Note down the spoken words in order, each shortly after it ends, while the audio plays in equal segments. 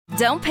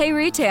Don't pay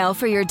retail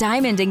for your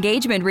diamond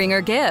engagement ring or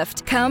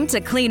gift. Come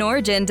to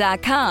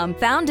CleanOrigin.com.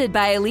 Founded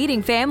by a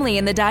leading family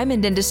in the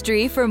diamond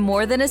industry for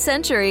more than a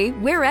century,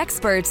 we're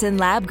experts in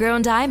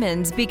lab-grown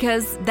diamonds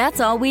because that's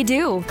all we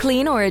do.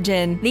 Clean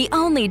Origin, the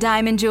only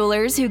diamond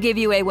jewelers who give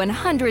you a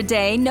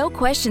 100-day, no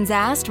questions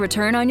asked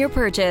return on your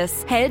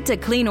purchase. Head to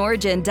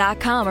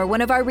CleanOrigin.com or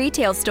one of our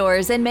retail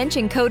stores and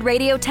mention code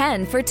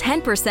Radio10 for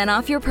 10%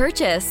 off your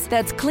purchase.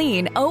 That's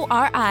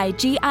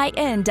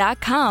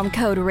CleanOrigin.com,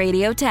 code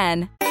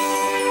Radio10.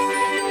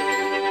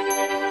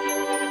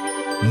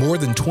 More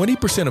than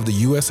 20% of the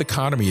U.S.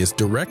 economy is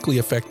directly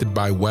affected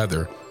by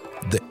weather.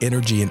 The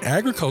energy and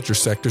agriculture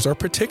sectors are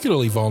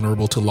particularly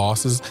vulnerable to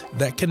losses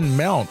that can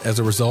mount as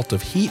a result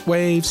of heat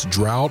waves,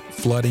 drought,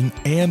 flooding,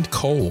 and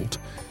cold.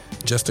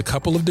 Just a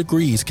couple of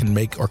degrees can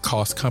make or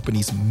cost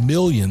companies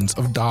millions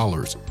of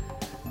dollars.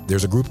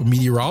 There's a group of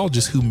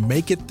meteorologists who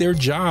make it their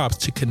jobs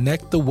to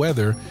connect the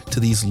weather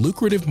to these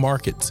lucrative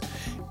markets,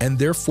 and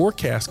their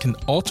forecast can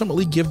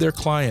ultimately give their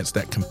clients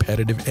that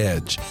competitive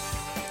edge.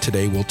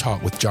 Today, we'll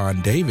talk with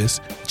John Davis,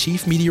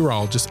 Chief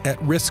Meteorologist at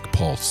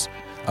RiskPulse,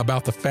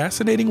 about the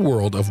fascinating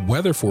world of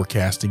weather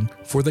forecasting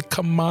for the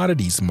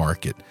commodities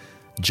market.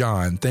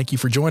 John, thank you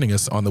for joining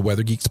us on the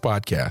Weather Geeks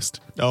podcast.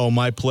 Oh,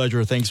 my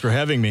pleasure. Thanks for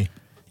having me.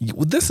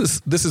 This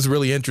is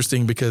really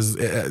interesting because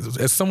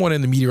as someone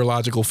in the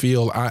meteorological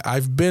field,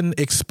 I've been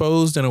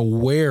exposed and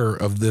aware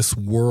of this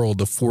world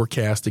of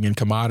forecasting and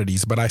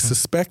commodities, but I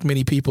suspect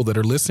many people that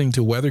are listening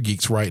to Weather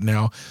Geeks right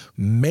now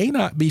may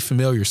not be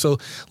familiar. So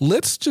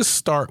let's just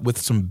start with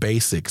some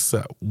basics.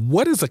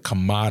 What is a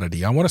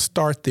commodity? I want to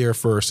start there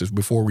first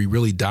before we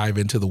really dive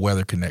into the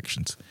weather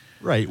connections.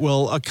 Right.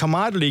 Well, a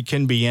commodity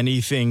can be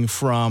anything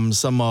from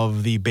some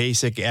of the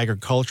basic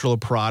agricultural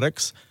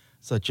products,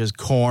 such as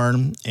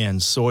corn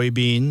and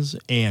soybeans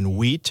and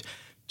wheat,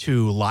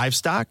 to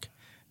livestock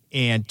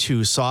and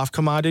to soft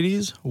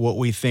commodities, what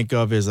we think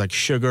of as like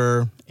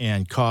sugar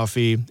and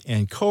coffee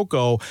and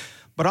cocoa.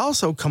 But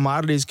also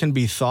commodities can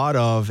be thought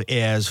of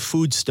as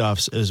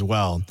foodstuffs as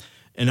well.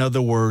 In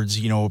other words,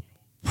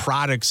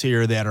 products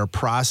here that are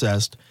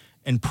processed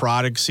and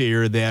products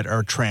here that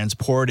are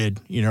transported,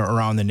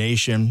 around the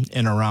nation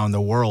and around the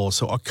world.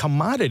 So a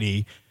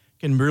commodity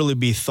can really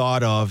be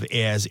thought of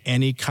as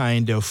any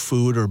kind of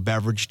food or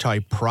beverage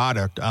type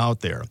product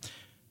out there.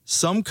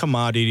 Some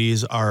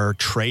commodities are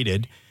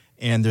traded,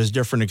 and there's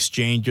different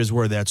exchanges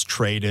where that's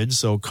traded,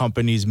 so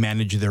companies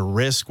manage their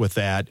risk with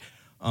that.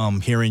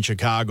 Here in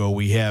Chicago,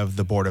 we have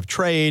the Board of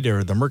Trade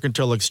or the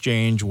Mercantile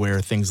Exchange,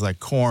 where things like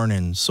corn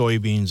and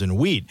soybeans and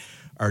wheat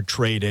are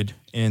traded,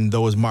 and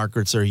those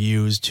markets are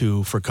used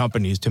for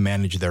companies to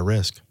manage their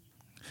risk.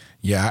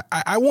 Yeah,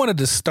 I wanted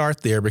to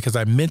start there because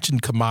I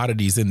mentioned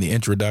commodities in the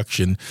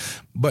introduction,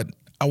 but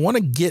I want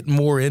to get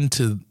more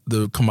into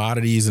the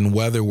commodities and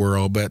weather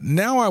world, but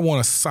now I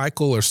want to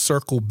cycle or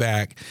circle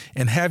back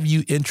and have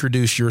you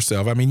introduce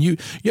yourself. I mean, you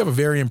have a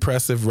very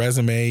impressive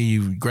resume.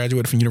 You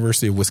graduated from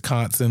University of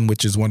Wisconsin,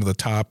 which is one of the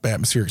top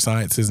atmospheric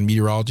sciences and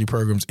meteorology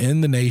programs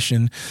in the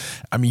nation.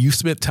 I mean, you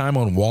spent time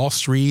on Wall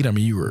Street. I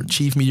mean, you were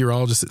chief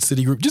meteorologist at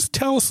Citigroup. Just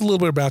tell us a little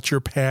bit about your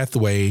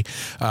pathway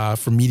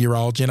for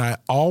meteorology. And I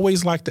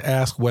always like to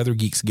ask Weather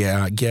Geeks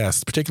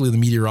guests, particularly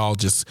the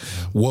meteorologists,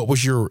 what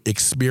was your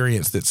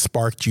experience that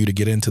sparked you to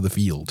get into the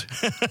field?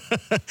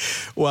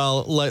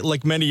 Well,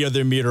 like many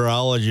other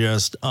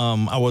meteorologists,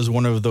 I was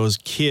one of those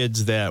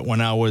kids that when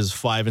I was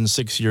 5 and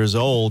 6 years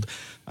old,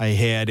 I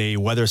had a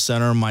weather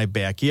center in my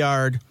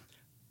backyard.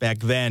 Back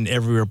then,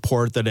 every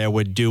report that I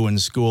would do in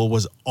school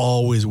was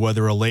always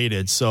weather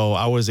related. So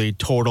I was a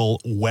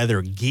total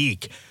weather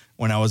geek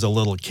when I was a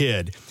little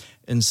kid.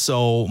 And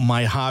so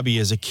my hobby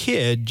as a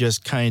kid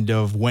just kind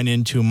of went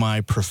into my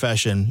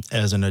profession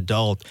as an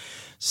adult.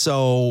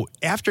 So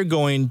after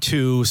going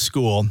to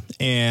school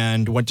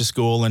and went to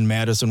school in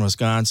Madison,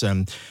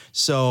 Wisconsin,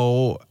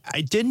 so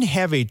I didn't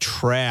have a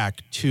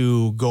track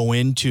to go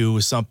into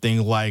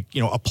something like,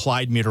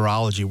 applied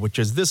meteorology,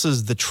 this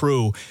is the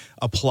true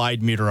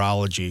applied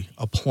meteorology,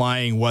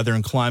 applying weather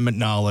and climate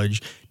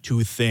knowledge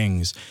to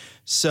things.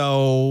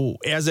 So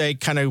as I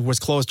kind of was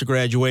close to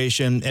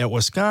graduation at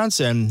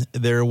Wisconsin,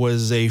 there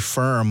was a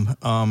firm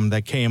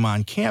that came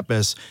on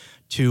campus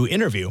to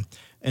interview.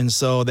 And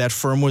so that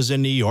firm was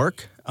in New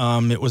York.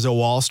 It was a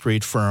Wall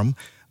Street firm.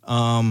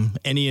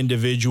 Any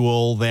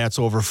individual that's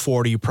over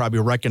 40 probably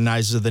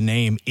recognizes the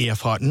name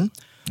E.F. Hutton.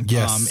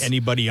 Yes.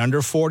 Anybody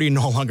under 40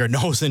 no longer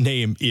knows the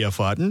name E.F.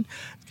 Hutton.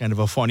 Kind of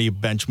a funny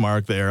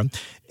benchmark there.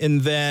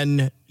 And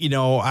then,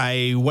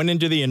 I went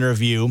into the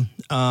interview.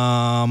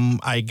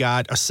 I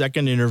got a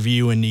second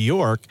interview in New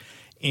York,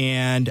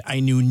 and I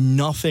knew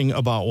nothing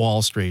about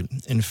Wall Street.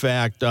 In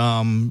fact,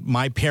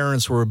 my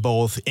parents were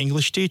both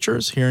English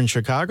teachers here in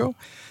Chicago,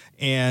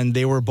 and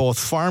they were both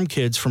farm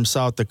kids from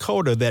South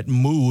Dakota that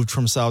moved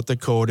from South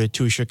Dakota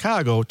to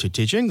Chicago to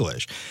teach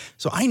English.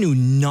 So I knew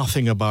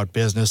nothing about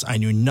business. I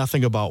knew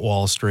nothing about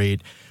Wall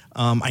Street.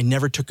 I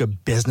never took a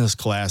business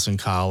class in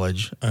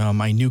college.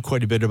 I knew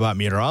quite a bit about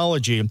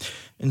meteorology.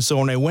 And so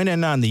when I went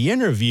in on the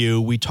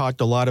interview, we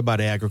talked a lot about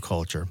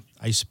agriculture.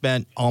 I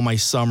spent all my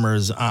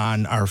summers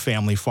on our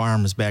family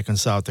farms back in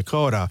South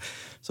Dakota.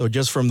 So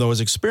just from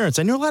those experiences,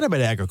 I knew a lot about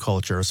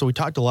agriculture. So we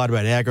talked a lot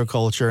about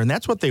agriculture, and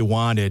that's what they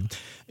wanted,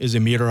 is a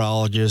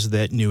meteorologist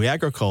that knew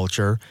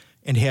agriculture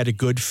and had a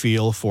good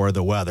feel for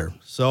the weather.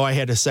 So I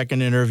had a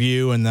second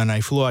interview, and then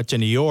I flew out to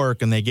New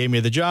York, and they gave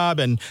me the job.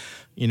 And,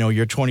 you know,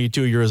 you're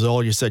 22 years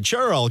old. You said,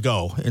 sure, I'll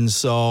go. And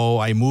so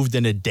I moved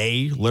in a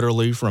day,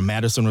 literally from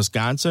Madison,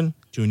 Wisconsin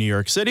to New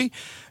York City.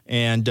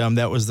 And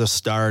that was the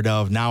start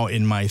of now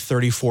in my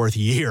 34th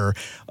year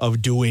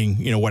of doing,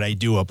 you know, what I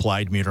do,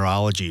 applied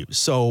meteorology.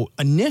 So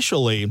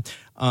initially,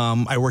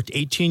 I worked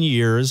 18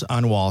 years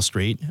on Wall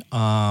Street.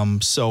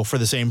 So for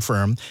the same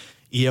firm,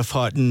 E.F.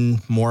 Hutton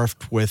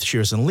morphed with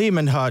Shearson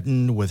Lehman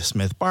Hutton, with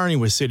Smith Barney,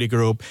 with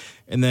Citigroup.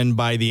 And then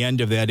by the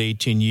end of that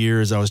 18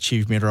 years, I was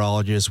chief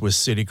meteorologist with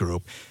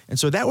Citigroup. And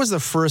so that was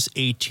the first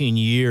 18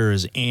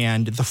 years.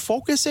 And the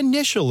focus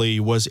initially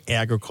was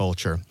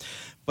agriculture.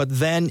 But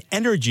then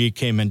energy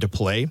came into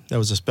play. That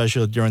was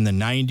especially during the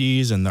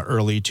 90s and the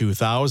early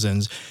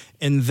 2000s.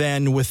 And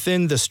then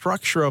within the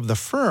structure of the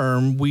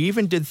firm, we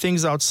even did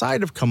things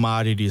outside of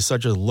commodities,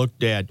 such as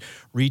looked at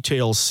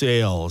retail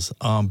sales,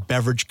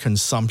 beverage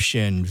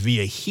consumption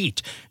via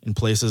heat in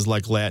places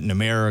like Latin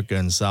America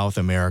and South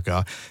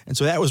America. And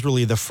so that was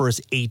really the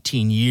first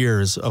 18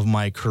 years of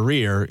my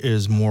career,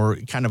 is more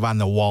kind of on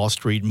the Wall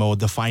Street mode,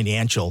 the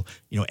financial,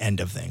 end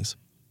of things.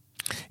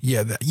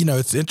 Yeah,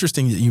 it's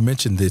interesting that you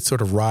mentioned the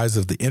sort of rise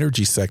of the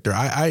energy sector.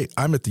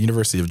 I'm at the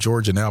University of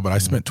Georgia now, but I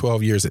spent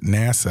 12 years at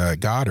NASA at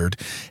Goddard.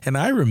 And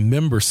I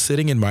remember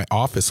sitting in my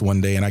office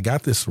one day, and I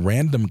got this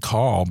random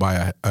call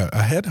by a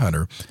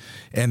headhunter.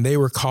 And they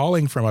were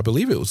calling from, I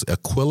believe it was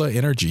Aquila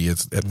Energy at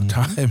the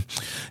time.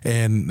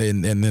 And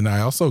then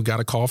I also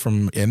got a call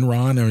from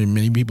Enron. I mean,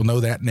 many people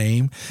know that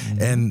name.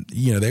 And,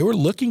 they were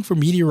looking for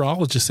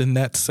meteorologists in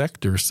that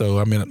sector. So,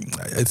 I mean,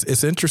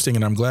 it's interesting,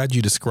 and I'm glad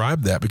you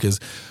described that, because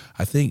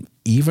I think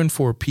even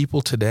for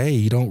people today,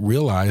 you don't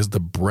realize the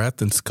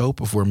breadth and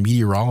scope of where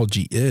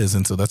meteorology is.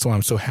 And so that's why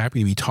I'm so happy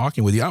to be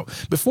talking with you.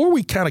 Before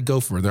we kind of go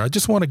further, I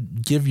just want to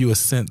give you a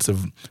sense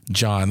of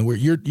John, where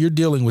you're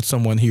dealing with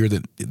someone here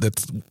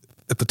that's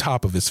at the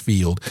top of his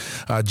field.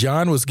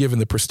 John was given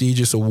the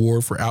prestigious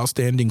award for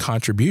outstanding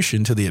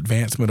contribution to the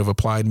advancement of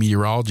applied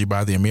meteorology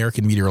by the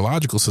American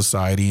Meteorological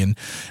Society, and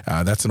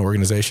that's an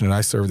organization that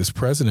I serve as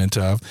president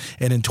of.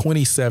 And in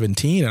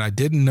 2017, and I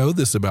didn't know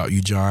this about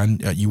you, John,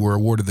 you were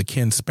awarded the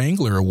Ken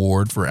Spangler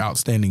Award for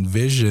outstanding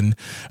vision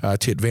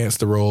to advance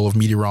the role of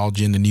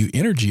meteorology in the new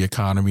energy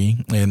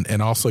economy,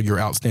 and also your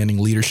outstanding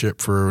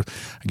leadership for,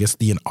 I guess,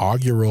 the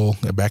inaugural,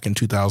 back in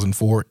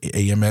 2004,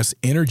 AMS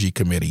Energy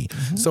Committee.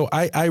 So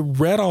I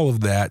read all of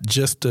that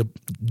just to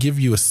give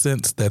you a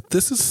sense that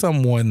this is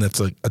someone that's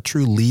a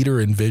true leader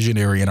and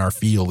visionary in our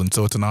field. And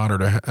so it's an honor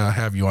to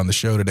have you on the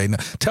show today. Now,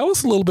 tell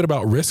us a little bit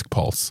about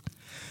RiskPulse.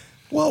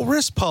 Well,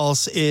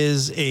 RiskPulse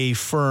is a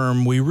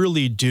firm. We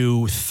really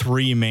do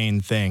three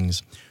main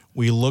things.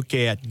 We look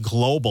at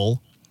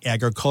global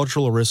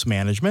agricultural risk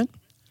management.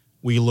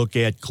 We look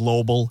at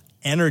global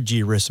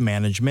energy risk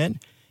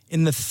management.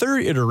 And the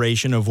third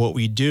iteration of what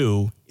we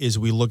do is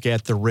we look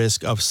at the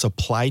risk of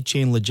supply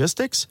chain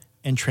logistics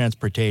and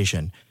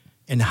transportation,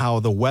 and how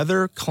the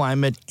weather,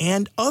 climate,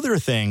 and other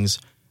things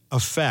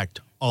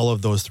affect all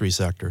of those three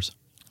sectors.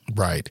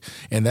 Right,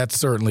 and that's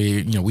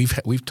certainly,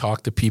 we've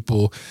talked to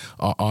people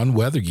on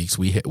Weather Geeks.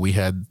 We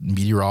had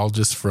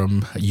meteorologists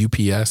from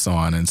UPS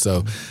on, and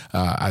so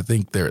I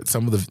think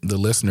some of the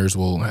listeners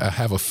will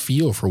have a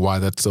feel for why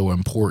that's so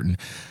important.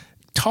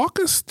 Talk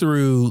us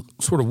through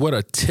sort of what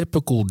a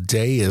typical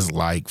day is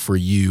like for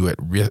you at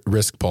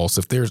RiskPulse.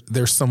 If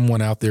there's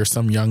someone out there,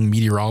 some young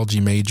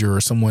meteorology major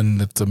or someone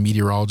that's a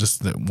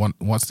meteorologist that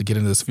wants to get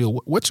into this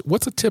field,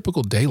 what's a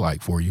typical day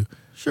like for you?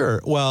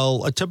 Sure.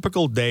 Well, a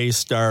typical day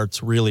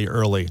starts really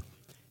early.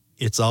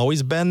 It's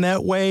always been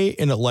that way,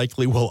 and it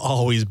likely will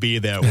always be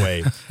that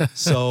way.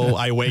 So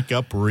I wake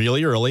up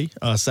really early,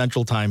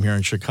 Central Time here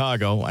in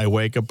Chicago. I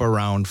wake up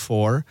around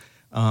 4.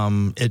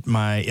 In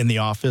the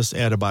office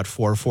at about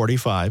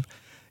 4:45,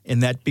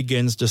 and that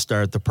begins to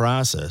start the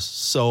process.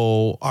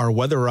 So our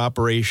weather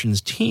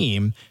operations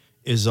team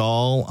is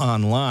all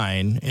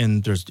online,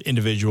 and there's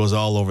individuals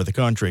all over the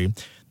country,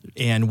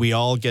 and we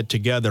all get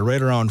together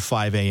right around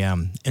 5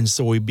 a.m. And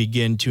so we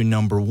begin to,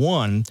 number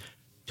one,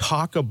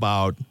 talk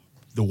about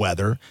the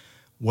weather,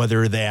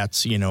 whether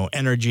that's,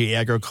 energy,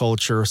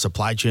 agriculture,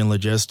 supply chain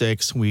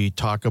logistics. We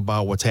talk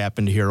about what's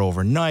happened here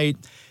overnight.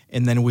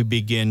 And then we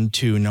begin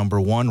to,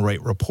 number one,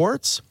 write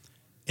reports.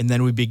 And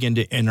then we begin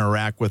to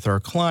interact with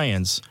our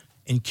clients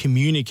and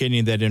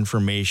communicating that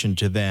information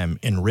to them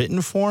in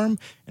written form.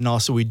 And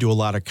also we do a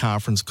lot of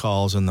conference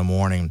calls in the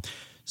morning.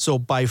 So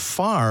by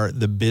far,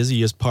 the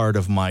busiest part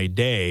of my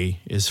day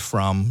is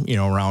from,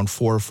 around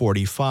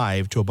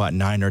 4:45 to about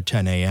 9 or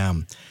 10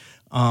 a.m.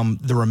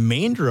 The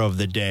remainder of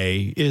the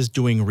day is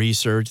doing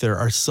research. There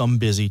are some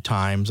busy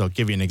times. I'll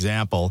give you an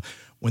example.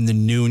 When the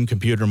noon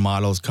computer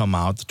models come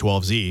out, the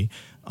 12Z,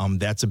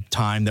 that's a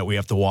time that we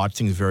have to watch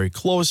things very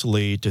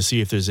closely to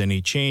see if there's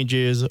any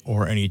changes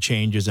or any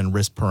changes in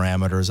risk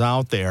parameters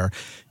out there.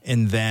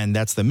 And then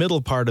that's the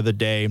middle part of the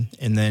day.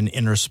 And then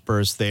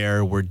interspersed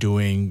there, we're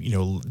doing,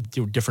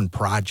 different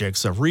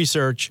projects of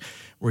research.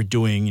 We're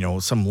doing,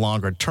 some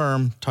longer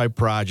term type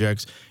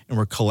projects, and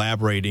we're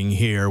collaborating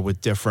here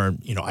with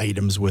different,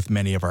 items with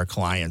many of our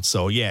clients.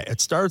 So yeah,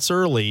 it starts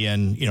early.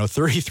 And,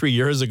 33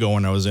 years ago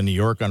when I was in New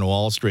York on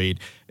Wall Street,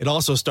 it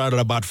also started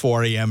about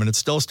 4 a.m. and it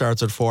still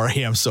starts at 4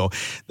 a.m. So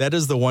that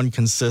is the one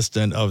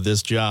consistent of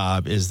this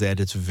job, is that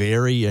it's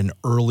very an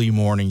early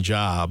morning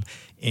job.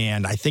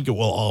 And I think it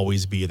will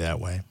always be that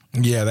way.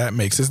 Yeah, that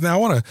makes sense. Now, I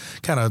want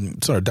to kind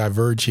of sort of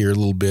diverge here a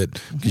little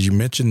bit, because you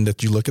mentioned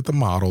that you look at the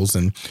models,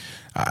 and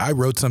I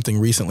wrote something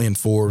recently in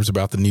Forbes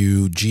about the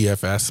new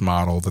GFS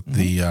model that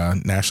the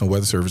National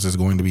Weather Service is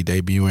going to be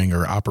debuting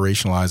or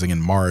operationalizing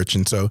in March.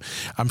 And so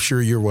I'm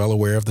sure you're well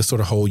aware of the sort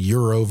of whole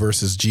Euro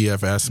versus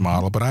GFS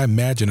model, but I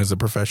imagine as a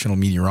professional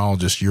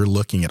meteorologist, you're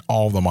looking at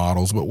all the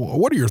models. But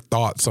what are your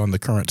thoughts on the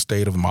current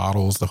state of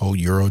models, the whole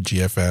Euro,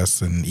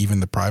 GFS, and even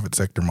the private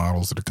sector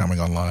models that are coming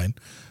online?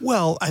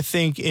 Well, I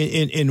think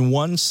in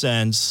one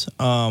sense,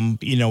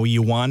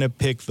 you want to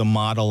pick the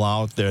model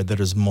out there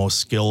that is most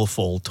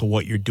skillful to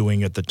what you're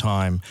doing at the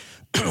time.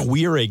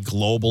 We are a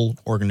global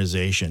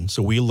organization,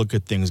 so we look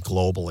at things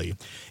globally.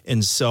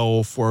 And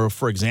so,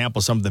 for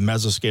example, some of the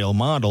mesoscale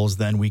models,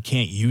 then we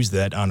can't use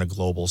that on a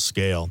global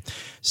scale.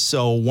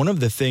 So one of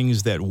the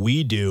things that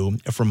we do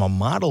from a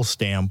model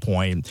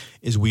standpoint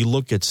is we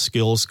look at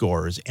skill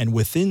scores. And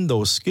within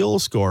those skill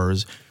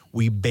scores,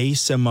 we base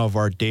some of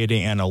our data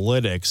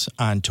analytics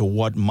onto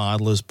what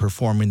model is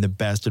performing the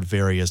best at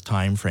various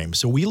time frames.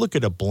 So we look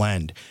at a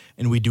blend,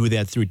 and we do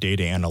that through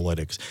data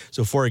analytics.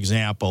 So, for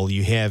example,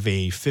 you have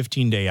a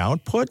 15-day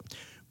output.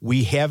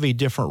 We have a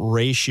different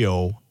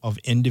ratio of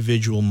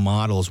individual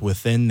models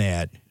within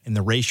that, and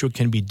the ratio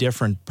can be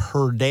different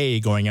per day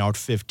going out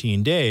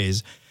 15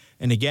 days.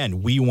 And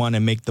again, we want to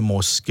make the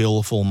most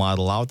skillful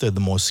model out there, the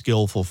most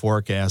skillful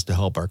forecast to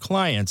help our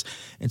clients.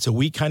 And so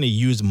we kind of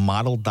use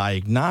model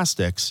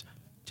diagnostics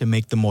to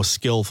make the most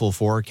skillful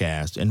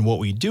forecast. And what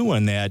we do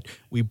in that,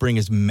 we bring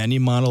as many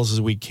models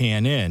as we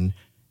can in,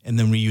 and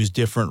then we use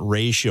different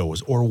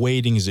ratios or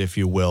weightings, if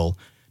you will,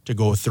 to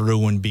go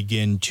through and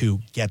begin to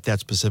get that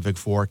specific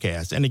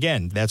forecast. And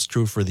again, that's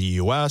true for the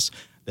U.S.,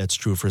 that's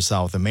true for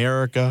South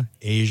America,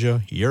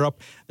 Asia, Europe.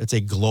 That's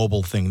a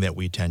global thing that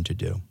we tend to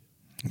do.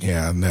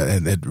 Yeah,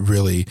 and it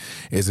really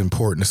is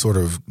important to sort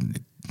of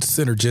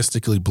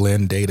synergistically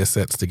blend data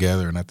sets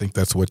together, and I think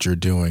that's what you're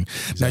doing.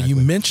 Exactly. Now, you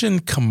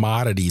mentioned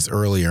commodities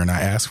earlier, and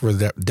I asked for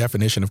the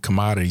definition of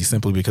commodities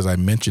simply because I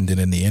mentioned it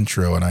in the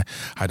intro, and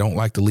I don't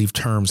like to leave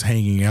terms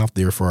hanging out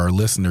there for our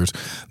listeners.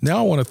 Now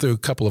I want to throw a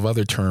couple of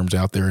other terms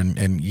out there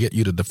and get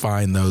you to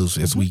define those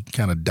as we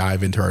kind of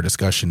dive into our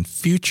discussion.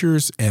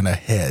 Futures and a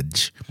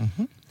hedge.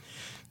 Mm-hmm.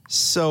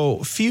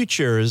 So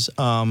futures,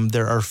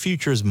 there are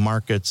futures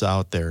markets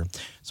out there.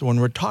 So when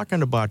we're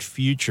talking about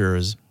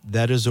futures,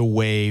 that is a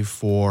way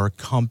for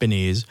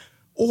companies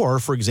or,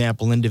 for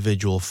example,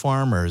 individual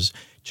farmers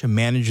to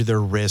manage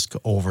their risk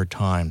over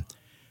time.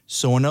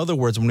 So in other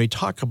words, when we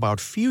talk about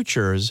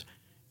futures,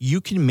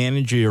 you can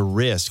manage your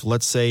risk.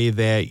 Let's say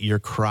that your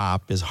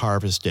crop is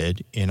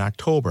harvested in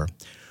October.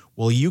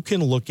 Well, you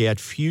can look at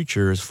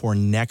futures for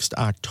next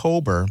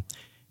October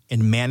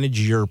and manage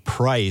your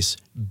price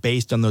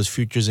based on those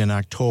futures in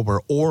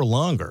October or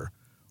longer.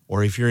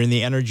 Or if you're in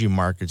the energy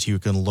markets, you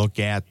can look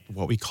at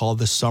what we call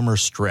the summer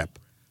strip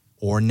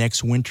or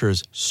next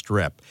winter's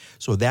strip.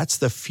 So that's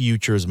the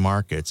futures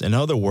markets. In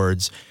other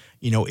words,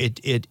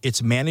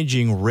 it's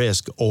managing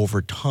risk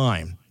over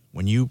time.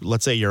 When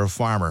let's say you're a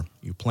farmer,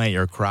 you plant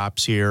your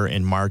crops here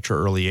in March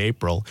or early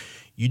April,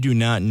 you do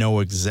not know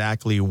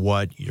exactly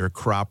what your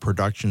crop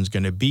production is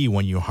going to be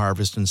when you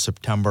harvest in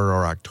September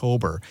or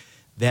October.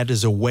 That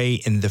is a way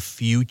in the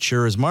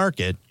futures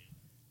market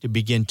to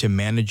begin to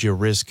manage your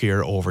risk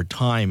here over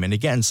time. And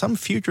again, some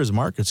futures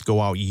markets go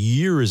out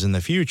years in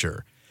the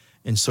future.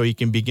 And so you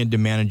can begin to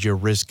manage your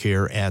risk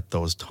here at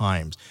those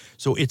times.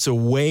 So it's a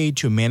way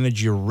to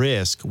manage your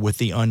risk with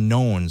the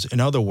unknowns. In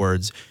other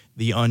words,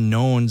 the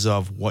unknowns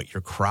of what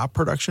your crop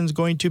production is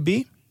going to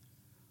be,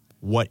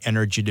 what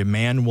energy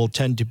demand will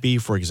tend to be,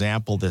 for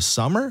example, this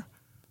summer,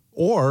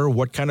 or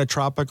what kind of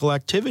tropical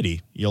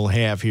activity you'll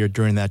have here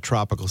during that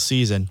tropical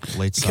season,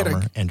 late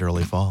summer and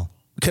early fall.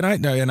 Can I,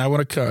 and I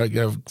want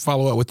to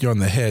follow up with you on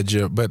the hedge,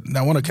 but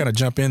I want to kind of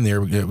jump in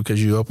there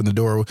because you opened the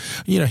door.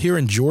 Here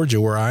in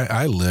Georgia where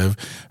I live,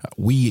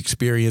 we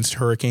experienced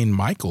Hurricane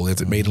Michael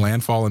as it made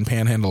landfall in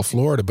Panhandle,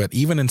 Florida. But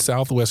even in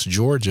Southwest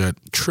Georgia,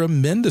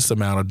 tremendous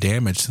amount of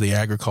damage to the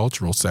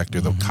agricultural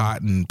sector, the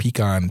cotton,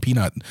 pecan,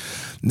 peanut.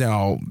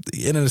 Now,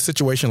 in a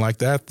situation like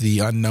that, the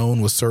unknown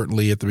was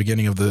certainly at the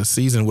beginning of the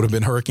season would have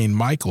been Hurricane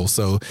Michael.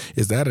 So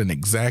is that an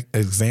exact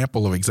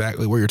example of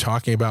exactly what you're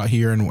talking about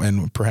here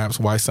and perhaps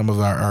why some of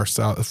our our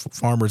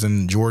farmers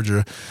in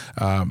Georgia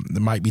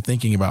might be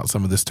thinking about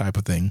some of this type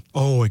of thing.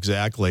 Oh,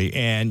 exactly.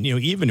 And,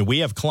 even we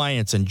have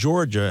clients in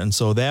Georgia, and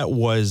so that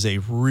was a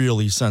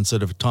really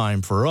sensitive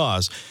time for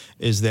us,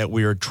 is that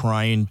we are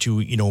trying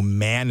to,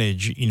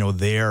 manage,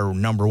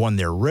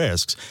 their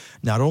risks,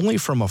 not only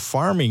from a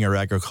farming or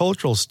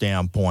agricultural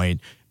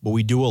standpoint, but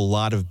we do a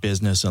lot of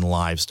business in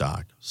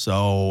livestock.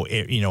 So,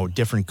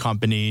 different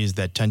companies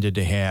that tended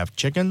to have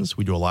chickens,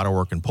 we do a lot of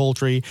work in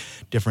poultry,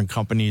 different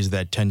companies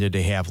that tended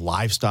to have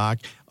livestock.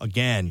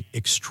 Again,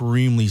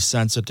 extremely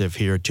sensitive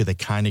here to the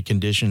kind of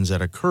conditions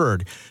that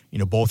occurred,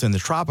 both in the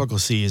tropical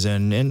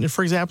season and,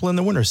 for example, in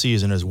the winter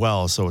season as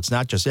well. So it's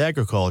not just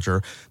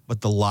agriculture,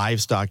 but the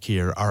livestock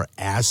here are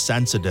as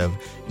sensitive,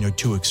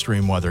 to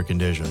extreme weather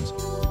conditions.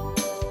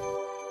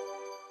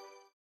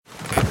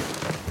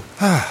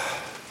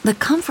 The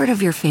comfort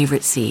of your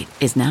favorite seat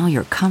is now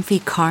your comfy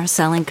car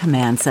selling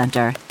command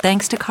center,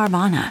 thanks to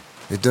Carvana.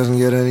 It doesn't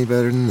get any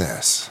better than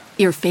this.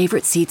 Your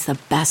favorite seat's the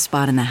best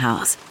spot in the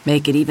house.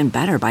 Make it even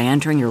better by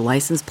entering your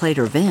license plate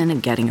or VIN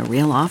and getting a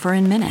real offer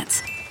in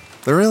minutes.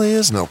 There really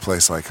is no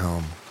place like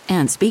home.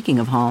 And speaking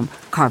of home,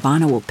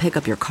 Carvana will pick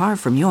up your car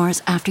from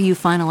yours after you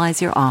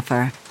finalize your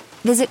offer.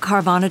 Visit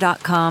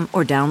Carvana.com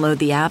or download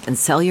the app and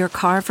sell your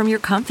car from your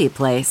comfy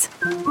place.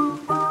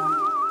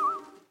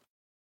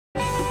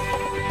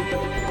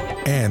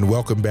 And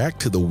welcome back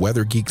to the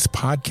Weather Geeks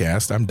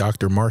podcast. I'm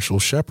Dr. Marshall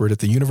Shepard at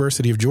the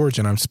University of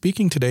Georgia, and I'm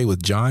speaking today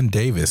with John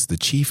Davis, the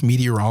chief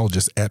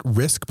meteorologist at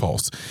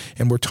RiskPulse.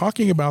 And we're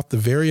talking about the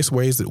various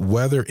ways that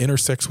weather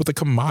intersects with the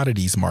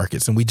commodities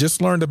markets. And we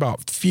just learned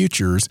about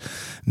futures.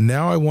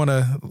 Now I want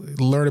to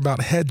learn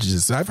about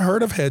hedges. I've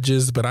heard of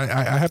hedges, but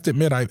I have to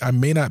admit, I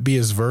may not be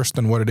as versed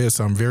in what it is.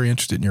 So I'm very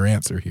interested in your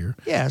answer here.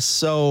 Yeah,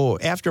 so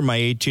after my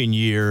 18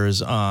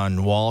 years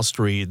on Wall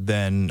Street,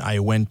 then I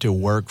went to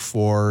work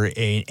for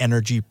an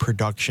energy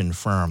production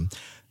firm,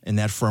 and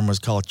that firm was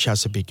called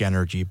Chesapeake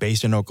Energy,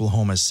 based in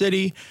Oklahoma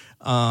City,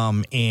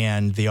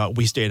 and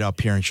we stayed up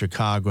here in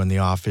Chicago in the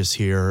office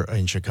here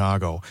in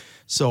Chicago.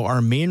 So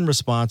our main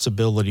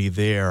responsibility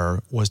there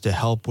was to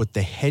help with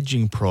the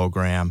hedging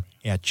program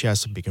at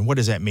Chesapeake. And what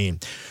does that mean?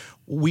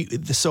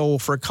 So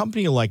for a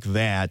company like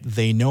that,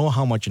 they know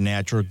how much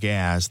natural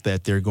gas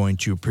that they're going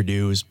to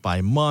produce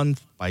by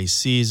month, by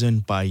season,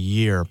 by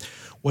year.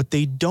 What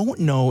they don't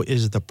know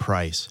is the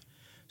price.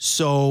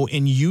 So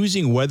in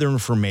using weather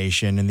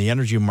information, and the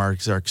energy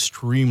markets are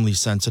extremely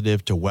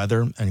sensitive to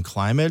weather and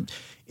climate,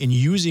 in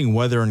using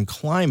weather and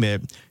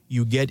climate,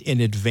 you get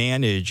an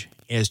advantage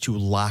as to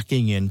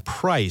locking in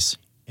price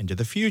into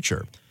the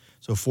future.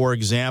 So for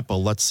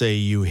example, let's say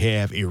you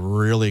have a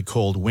really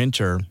cold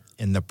winter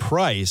and the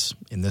price,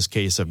 in this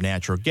case of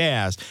natural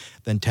gas,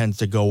 then tends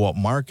to go up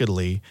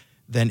markedly.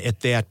 Then at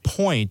that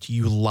point,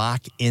 you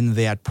lock in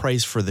that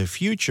price for the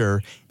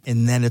future,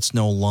 and then it's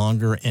no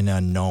longer an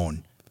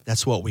unknown.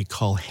 That's what we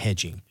call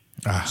hedging.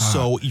 Uh-huh.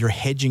 So you're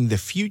hedging the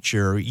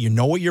future. You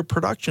know what your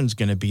production is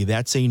going to be.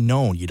 That's a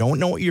known. You don't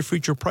know what your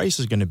future price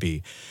is going to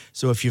be.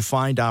 So if you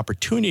find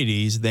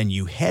opportunities, then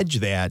you hedge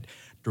that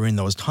during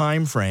those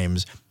time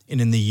frames. And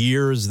in the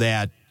years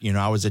that,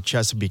 I was at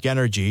Chesapeake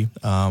Energy,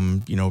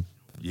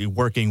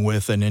 working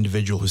with an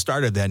individual who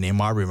started that named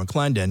Aubrey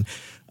McClendon,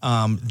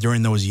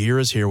 during those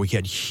years here, we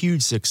had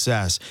huge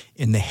success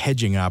in the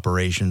hedging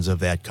operations of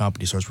that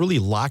company. So it's really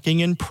locking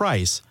in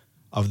price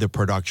of the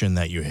production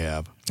that you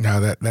have.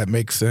 Now that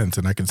makes sense,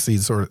 and I can see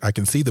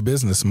the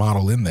business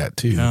model in that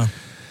too. Yeah,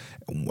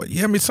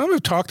 I mean, some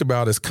have talked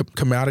about as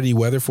commodity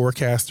weather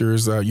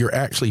forecasters. You're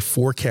actually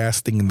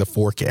forecasting the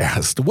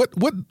forecast. What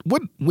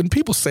when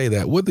people say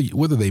that, what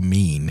do they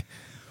mean?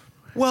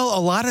 Well,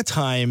 a lot of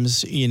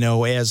times,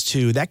 as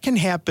to that can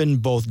happen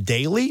both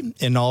daily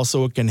and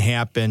also it can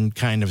happen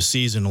kind of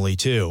seasonally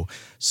too.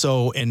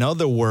 So in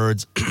other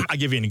words, I'll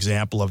give you an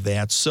example of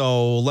that.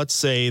 So let's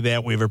say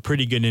that we have a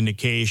pretty good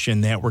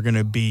indication that we're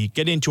going to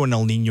get into an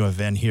El Nino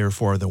event here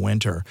for the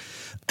winter.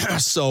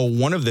 So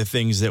one of the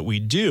things that we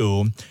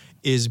do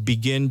is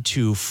begin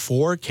to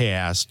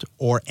forecast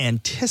or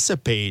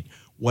anticipate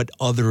what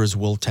others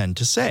will tend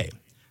to say.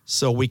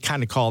 So we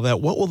kind of call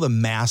that, what will the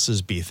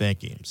masses be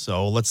thinking?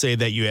 So let's say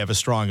that you have a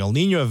strong El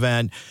Nino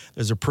event.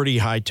 There's a pretty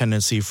high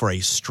tendency for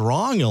a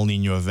strong El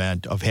Nino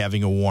event of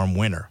having a warm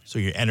winter. So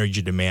your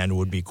energy demand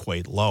would be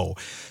quite low.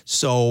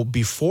 So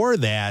before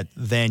that,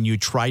 then you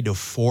try to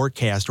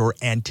forecast or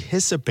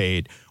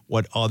anticipate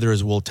what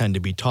others will tend to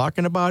be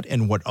talking about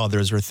and what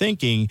others are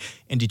thinking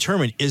and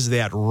determine, is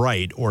that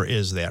right or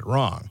is that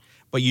wrong?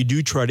 But you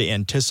do try to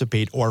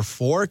anticipate or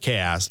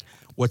forecast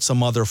what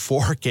some other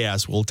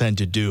forecasts will tend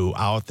to do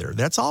out there.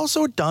 That's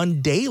also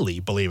done daily,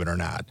 believe it or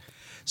not.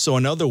 So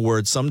in other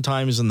words,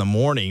 sometimes in the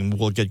morning,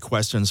 we'll get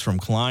questions from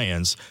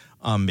clients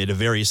at a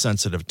very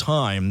sensitive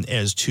time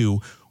as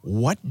to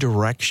what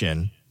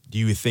direction do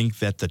you think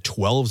that the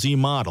 12Z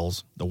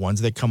models, the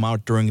ones that come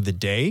out during the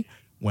day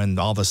when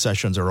all the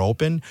sessions are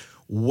open,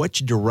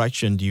 which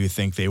direction do you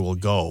think they will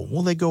go?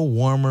 Will they go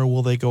warmer?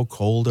 Will they go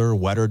colder,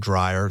 wetter,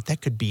 drier?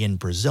 That could be in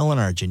Brazil and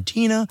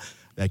Argentina.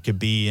 That could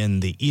be in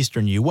the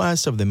eastern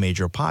U.S. of the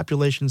major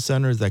population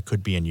centers. That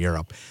could be in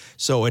Europe.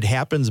 So it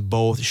happens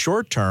both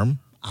short-term,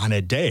 on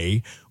a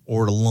day,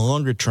 or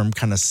longer-term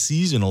kind of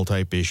seasonal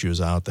type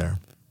issues out there.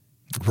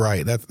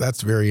 Right.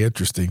 That's very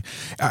interesting.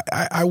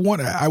 I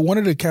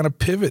wanted to kind of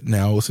pivot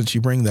now since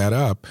you bring that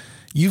up.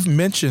 You've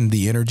mentioned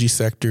the energy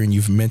sector and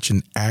you've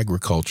mentioned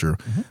agriculture.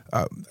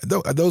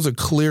 Those are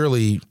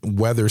clearly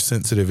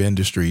weather-sensitive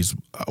industries.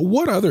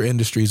 What other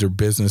industries or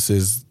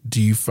businesses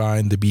do you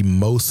find to be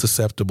most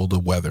susceptible to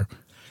weather?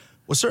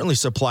 Well, certainly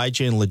supply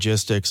chain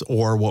logistics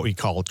or what we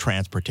call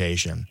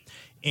transportation.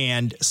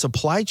 And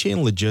supply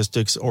chain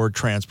logistics or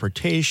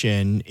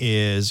transportation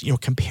is,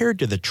 compared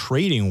to the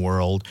trading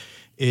world,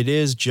 it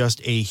is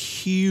just a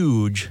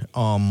huge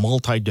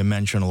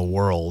multidimensional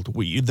world.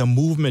 The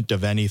movement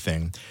of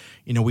anything.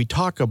 We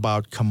talk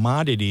about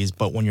commodities,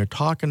 but when you're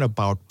talking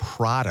about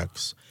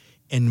products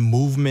and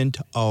movement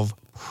of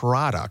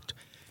product,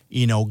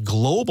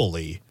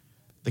 globally,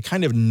 the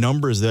kind of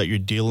numbers that you're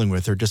dealing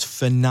with are just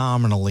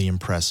phenomenally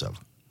impressive.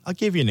 I'll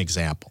give you an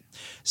example.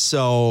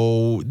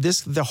 So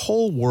the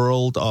whole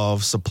world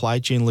of supply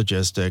chain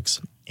logistics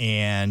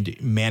and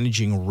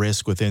managing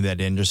risk within that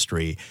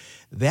industry,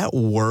 that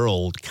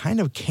world kind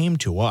of came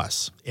to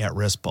us at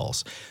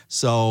RiskPulse.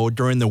 So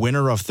during the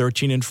winter of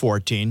 13 and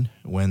 14,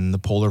 when the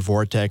polar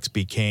vortex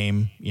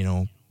became,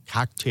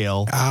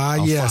 cocktail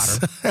yes.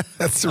 fodder,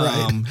 that's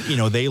right.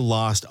 They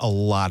lost a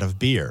lot of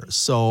beer.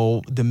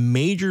 So the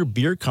major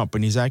beer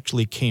companies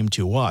actually came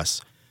to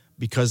us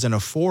because in a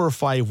 4 or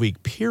 5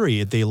 week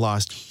period, they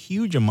lost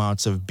huge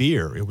amounts of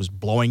beer. It was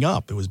blowing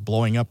up. It was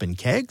blowing up in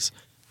kegs.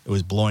 It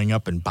was blowing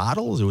up in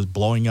bottles. It was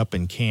blowing up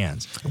in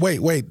cans.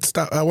 Wait,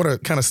 stop. I want to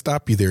kind of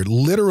stop you there.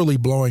 Literally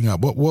blowing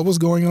up. What was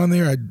going on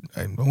there?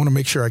 I want to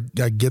make sure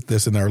I get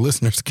this and our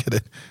listeners get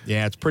it.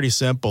 Yeah, it's pretty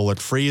simple. It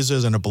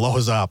freezes and it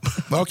blows up.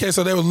 Okay,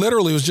 so it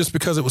was just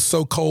because it was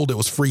so cold it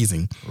was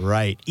freezing.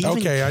 Right. Even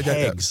okay, kegs, I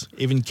got that.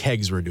 Even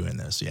kegs were doing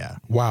this, yeah.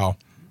 Wow.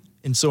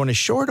 And so in a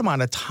short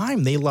amount of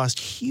time, they lost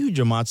huge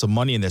amounts of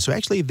money in this. So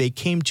actually, they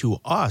came to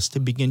us to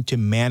begin to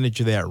manage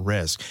that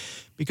risk.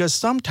 Because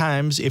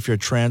sometimes if you're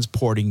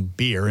transporting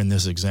beer, in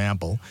this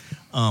example,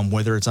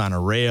 whether it's on a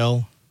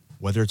rail,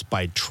 whether it's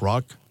by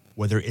truck,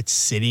 whether it's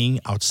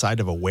sitting outside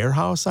of a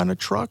warehouse on a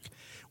truck,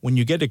 when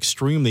you get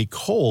extremely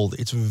cold,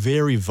 it's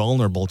very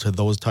vulnerable to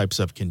those types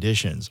of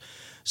conditions.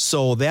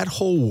 So that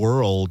whole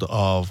world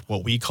of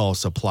what we call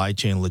supply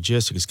chain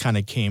logistics kind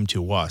of came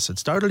to us. It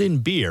started in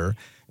beer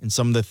and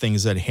some of the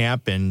things that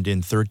happened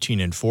in 13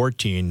 and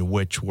 14,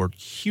 which were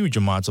huge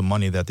amounts of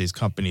money that these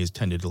companies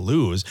tended to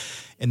lose.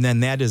 And then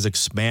that has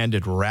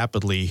expanded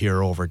rapidly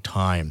here over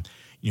time.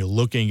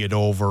 Looking at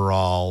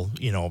overall,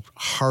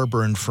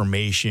 harbor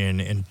information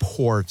and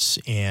ports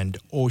and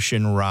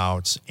ocean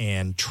routes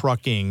and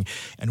trucking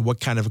and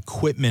what kind of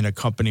equipment a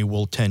company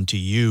will tend to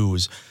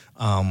use.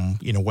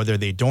 Whether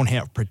they don't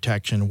have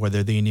protection,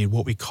 whether they need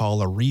what we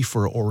call a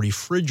reefer or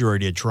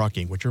refrigerated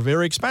trucking, which are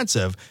very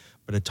expensive,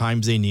 but at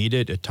times they need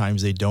it, at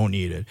times they don't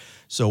need it.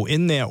 So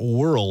in that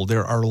world,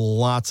 there are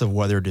lots of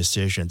weather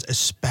decisions,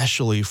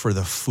 especially for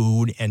the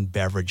food and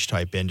beverage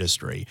type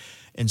industry.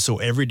 And so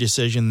every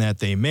decision that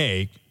they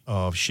make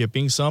of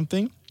shipping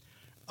something,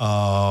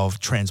 of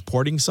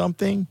transporting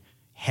something,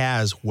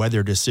 has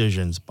weather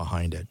decisions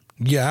behind it.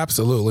 Yeah,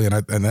 absolutely,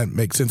 and that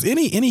makes sense.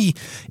 Any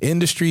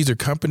industries or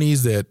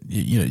companies that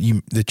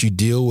that you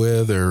deal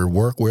with or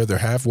work with or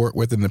have worked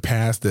with in the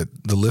past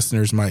that the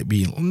listeners might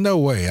be, no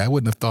way, I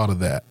wouldn't have thought of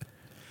that.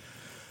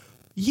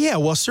 Yeah,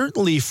 well,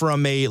 certainly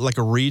from a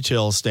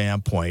retail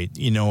standpoint,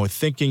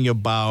 thinking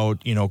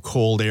about,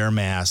 cold air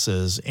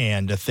masses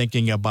and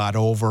thinking about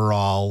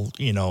overall,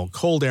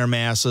 cold air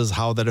masses,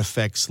 how that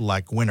affects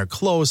winter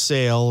clothes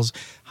sales,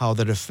 how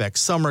that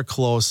affects summer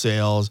clothes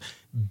sales,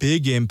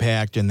 big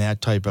impact in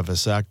that type of a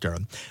sector.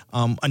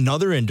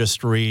 Another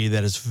industry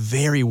that is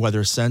very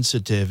weather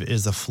sensitive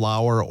is the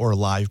flower or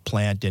live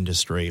plant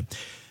industry.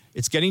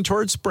 It's getting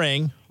towards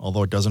spring,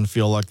 although it doesn't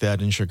feel like that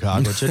in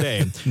Chicago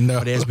today. No.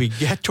 But as we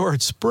get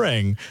towards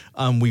spring,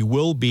 we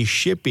will be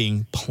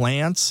shipping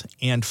plants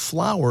and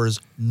flowers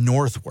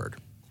northward.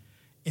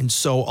 And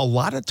so a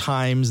lot of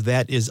times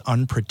that is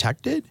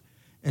unprotected.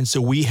 And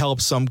so we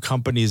help some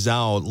companies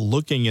out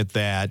looking at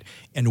that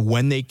and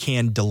when they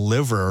can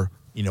deliver,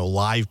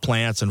 live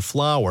plants and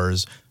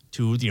flowers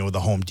to, the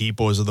Home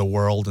Depots of the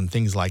world and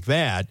things like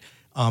that.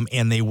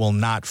 And they will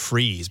not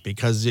freeze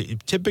because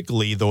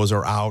typically those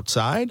are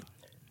outside.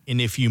 And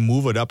if you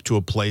move it up to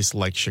a place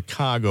like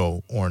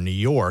Chicago or New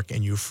York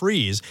and you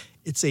freeze,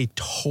 it's a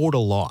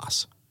total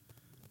loss.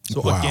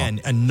 So Wow.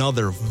 Again,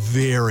 another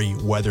very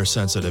weather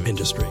sensitive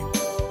industry.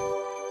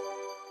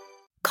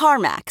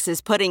 CarMax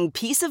is putting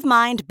peace of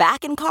mind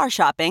back in car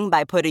shopping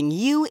by putting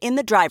you in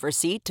the driver's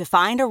seat to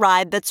find a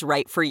ride that's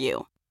right for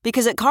you.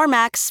 Because at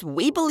CarMax,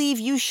 we believe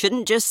you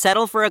shouldn't just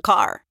settle for a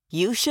car.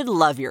 You should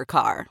love your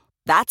car.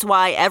 That's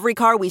why every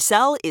car we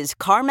sell is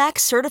CarMax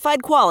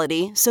certified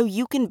quality, so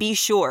you can be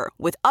sure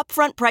with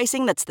upfront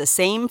pricing that's the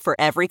same for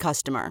every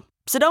customer.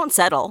 So don't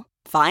settle.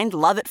 Find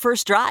love at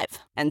first drive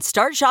and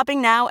start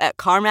shopping now at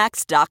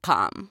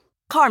CarMax.com.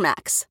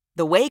 CarMax,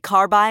 the way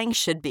car buying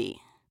should be.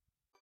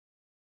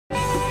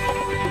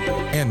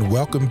 And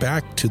welcome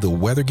back to the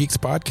Weather Geeks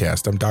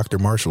podcast. I'm Dr.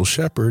 Marshall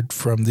Shepard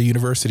from the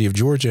University of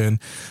Georgia. And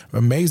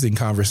amazing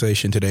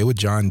conversation today with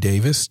John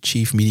Davis,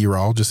 Chief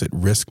Meteorologist at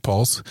Risk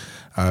Pulse.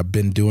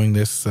 Been doing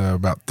this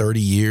about 30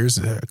 years,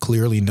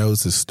 clearly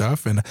knows his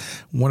stuff. And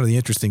one of the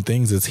interesting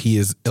things is he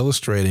is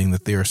illustrating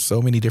that there are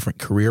so many different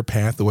career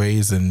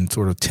pathways and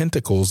sort of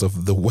tentacles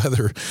of the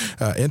weather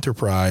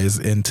enterprise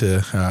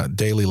into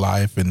daily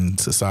life and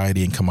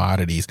society and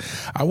commodities.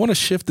 I want to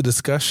shift the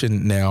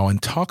discussion now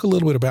and talk a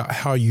little bit about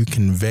how you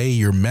convey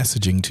your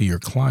messaging to your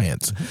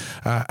clients.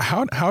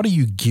 How do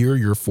you gear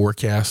your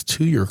forecast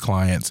to your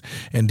clients?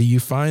 And do you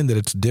find that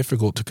it's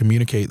difficult to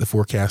communicate the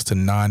forecast to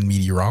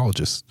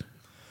non-meteorologists?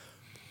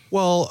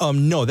 Well,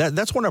 no,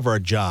 that's one of our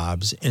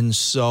jobs. And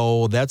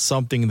so that's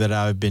something that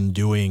I've been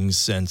doing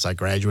since I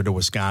graduated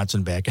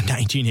Wisconsin back in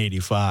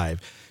 1985.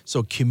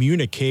 So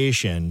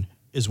communication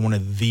is one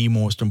of the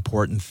most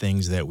important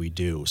things that we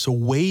do. So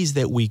ways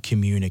that we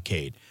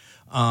communicate.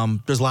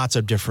 There's lots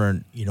of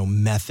different,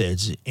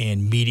 methods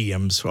and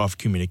mediums of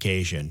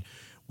communication.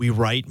 We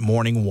write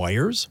morning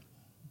wires,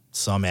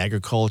 some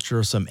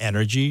agriculture, some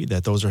energy,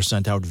 those are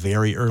sent out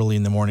very early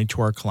in the morning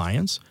to our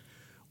clients.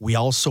 We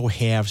also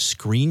have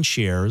screen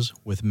shares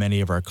with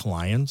many of our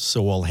clients.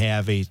 So we'll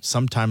have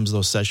sometimes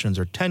those sessions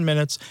are 10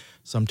 minutes,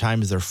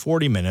 sometimes they're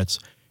 40 minutes,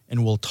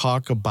 and we'll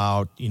talk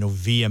about,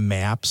 via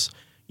maps,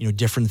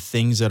 different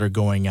things that are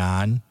going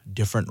on,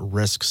 different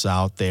risks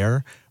out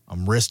there,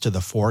 risk to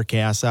the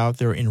forecast out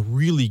there, and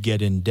really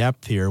get in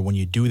depth here when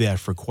you do that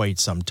for quite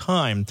some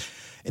time.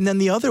 And then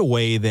the other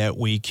way that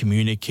we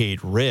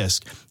communicate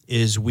risk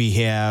is we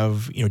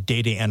have,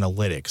 data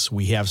analytics.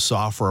 We have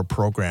software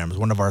programs.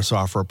 One of our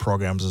software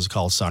programs is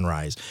called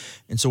Sunrise.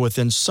 And so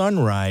within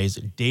Sunrise,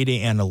 data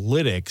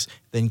analytics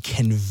then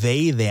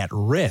convey that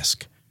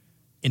risk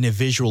in a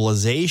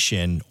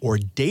visualization or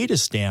data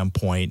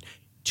standpoint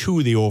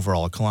to the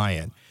overall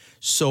client.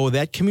 So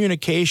that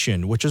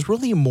communication, which is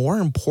really more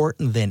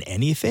important than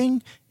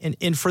anything,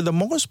 and for the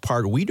most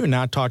part, we do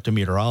not talk to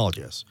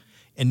meteorologists.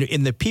 And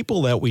the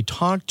people that we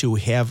talk to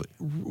have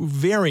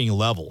varying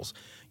levels.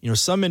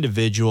 Some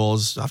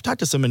individuals, I've talked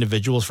to some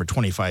individuals for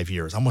 25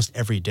 years, almost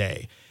every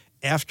day.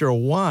 After a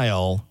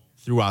while,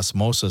 through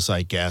osmosis,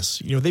 I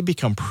guess, they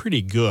become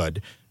pretty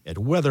good at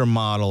weather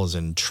models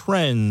and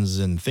trends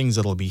and things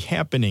that'll be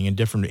happening in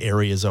different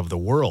areas of the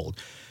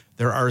world.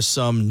 There are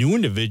some new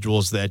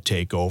individuals that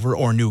take over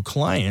or new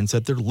clients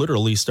that they're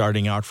literally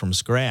starting out from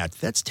scratch.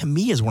 That's, to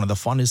me, is one of the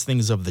funnest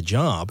things of the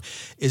job,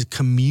 is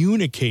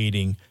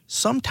communicating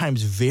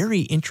sometimes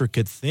very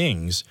intricate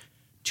things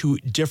to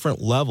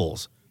different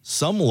levels.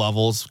 Some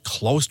levels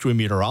close to a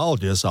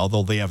meteorologist,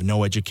 although they have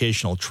no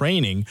educational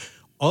training.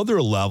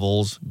 Other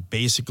levels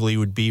basically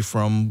would be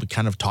from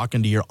kind of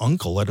talking to your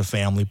uncle at a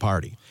family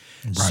party.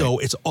 Right. So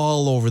it's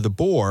all over the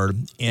board,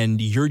 and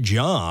your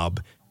job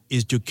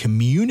is to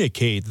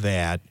communicate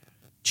that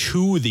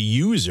to the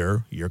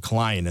user, your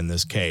client in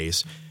this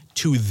case,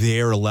 to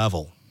their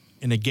level.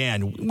 And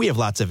again, we have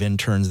lots of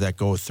interns that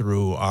go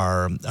through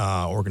our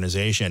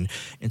organization.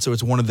 And so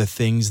it's one of the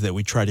things that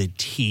we try to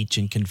teach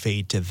and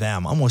convey to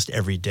them almost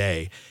every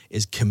day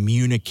is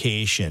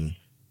communication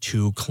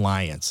to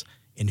clients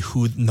and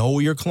who know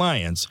your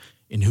clients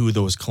and who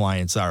those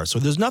clients are. So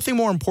there's nothing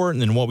more important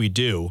than what we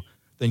do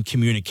than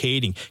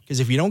communicating. Because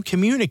if you don't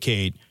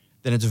communicate,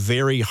 then it's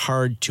very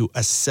hard to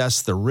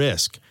assess the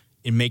risk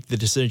and make the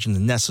decisions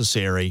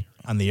necessary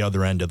on the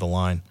other end of the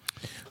line.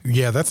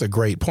 Yeah, that's a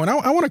great point.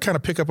 I want to kind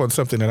of pick up on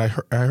something that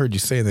I heard you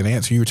say in that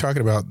answer. You were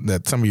talking about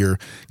that some of your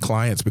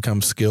clients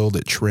become skilled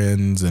at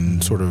trends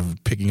and sort of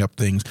picking up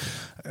things.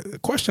 A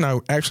question I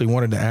actually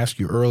wanted to ask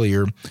you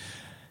earlier,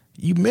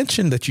 you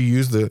mentioned that you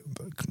use the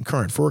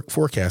current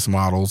forecast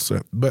models,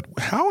 but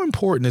how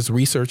important is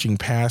researching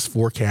past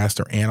forecasts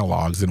or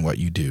analogs in what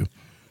you do?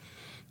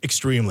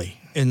 Extremely.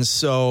 And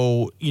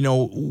so,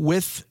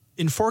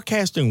 in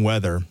forecasting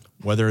weather,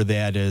 whether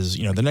that is,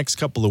 the next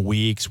couple of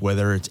weeks,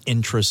 whether it's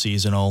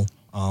intra-seasonal,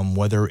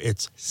 whether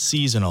it's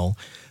seasonal,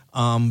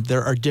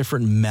 there are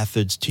different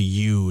methods to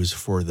use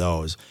for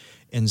those.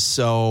 And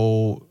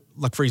so,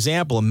 like, for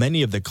example,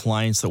 many of the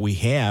clients that we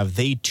have,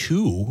 they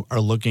too are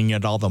looking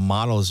at all the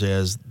models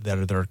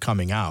that are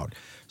coming out.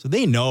 So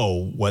they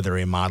know whether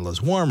a model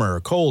is warmer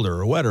or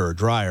colder or wetter or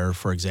drier,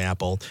 for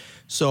example.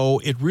 So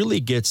it really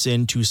gets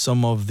into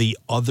some of the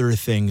other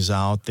things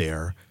out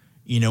there,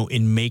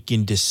 in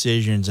making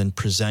decisions and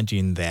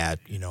presenting that,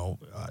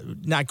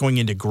 not going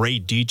into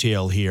great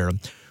detail here,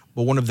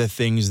 but one of the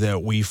things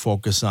that we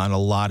focus on a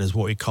lot is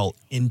what we call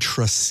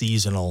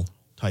intra-seasonal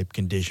type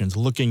conditions,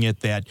 looking at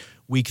that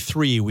week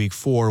 3, week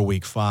 4,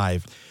 week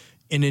 5.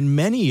 And in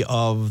many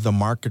of the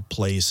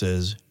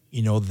marketplaces,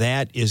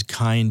 that is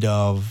kind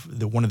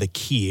of one of the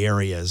key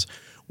areas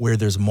where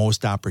there's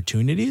most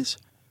opportunities.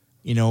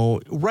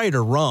 Right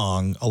or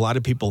wrong, a lot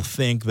of people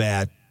think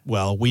that,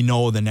 well, we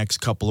know the next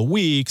couple of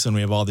weeks and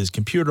we have all these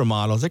computer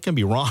models. That can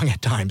be wrong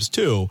at times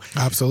too.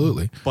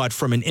 Absolutely. But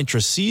from an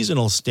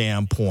intra-seasonal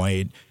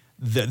standpoint,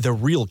 The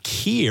real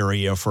key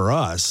area for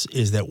us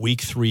is that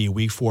week 3,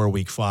 week 4,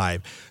 week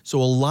 5. So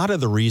a lot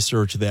of the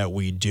research that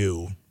we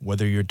do,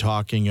 whether you're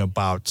talking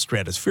about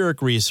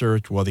stratospheric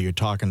research, whether you're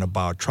talking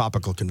about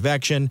tropical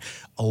convection,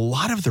 a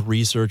lot of the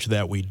research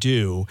that we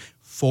do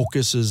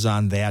focuses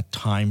on that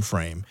time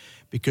frame,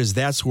 because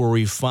that's where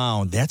we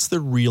found that's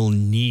the real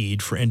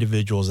need for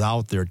individuals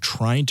out there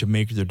trying to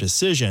make their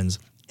decisions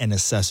and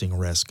assessing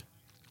risk.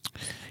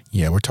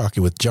 Yeah, we're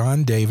talking with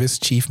John Davis,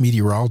 Chief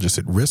Meteorologist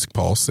at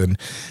RiskPulse, and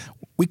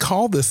we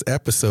call this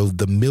episode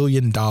the $1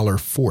 Million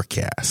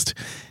Forecast.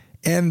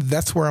 And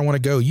that's where I want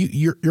to go.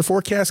 Your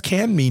forecast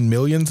can mean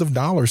millions of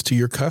dollars to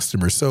your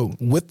customers. So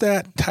with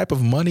that type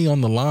of money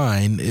on the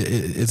line,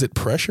 is it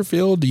pressure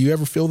filled? Do you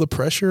ever feel the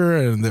pressure?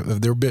 And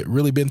have there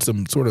really been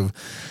some sort of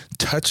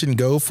touch and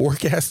go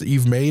forecast that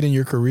you've made in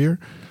your career?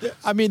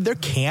 I mean, there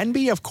can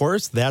be, of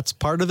course. That's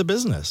part of the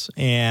business.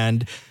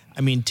 And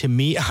I mean, to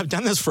me, I've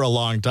done this for a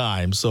long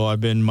time. So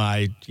I've been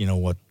my,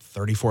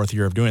 34th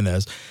year of doing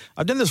this.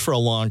 I've done this for a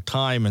long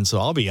time. And so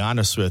I'll be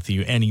honest with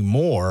you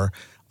anymore.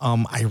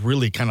 I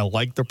really kind of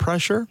like the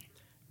pressure,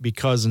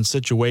 because in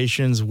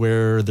situations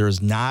where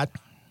there's not,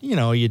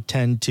 you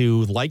tend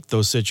to like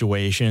those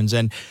situations.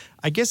 And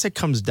I guess it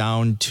comes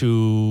down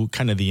to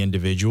kind of the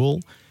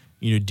individual.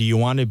 Do you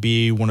want to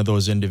be one of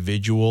those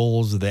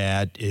individuals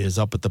that is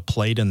up at the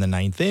plate in the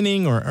 9th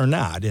inning or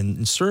not?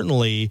 And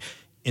certainly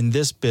in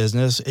this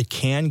business, it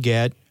can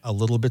get a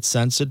little bit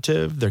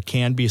sensitive. There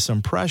can be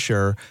some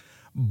pressure,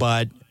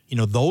 but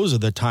those are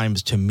the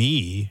times to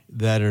me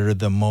that are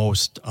the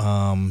most,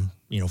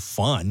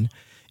 fun.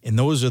 And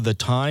those are the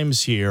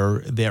times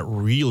here that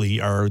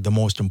really are the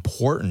most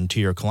important to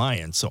your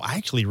clients. So I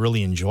actually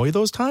really enjoy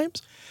those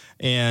times.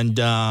 And,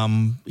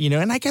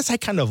 and I guess I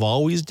kind of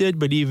always did,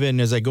 but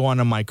even as I go on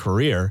in my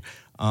career,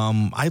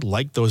 I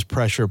like those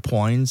pressure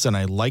points, and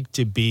I like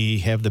to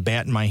have the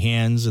bat in my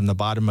hands in the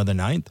bottom of the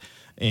 9th.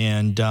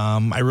 And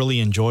I really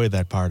enjoy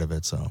that part of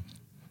it. So,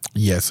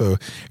 yeah. So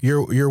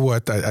you're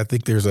what I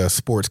think there's a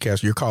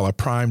sportscaster you call a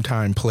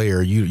primetime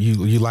player.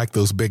 You like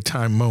those big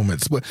time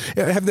moments. But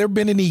have there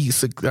been any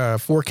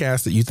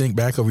forecasts that you think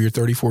back over your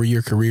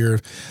 34-year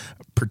career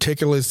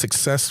particularly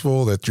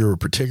successful that you're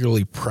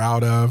particularly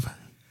proud of?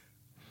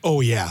 Oh,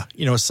 yeah.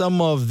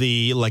 Some of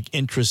the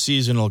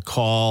intra-seasonal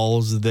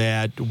calls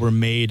that were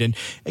made. And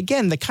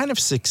again, the kind of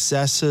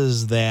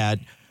successes that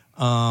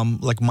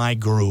my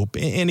group.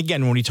 And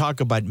again, when we talk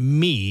about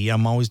me,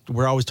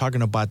 we're always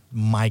talking about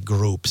my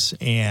groups.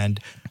 And,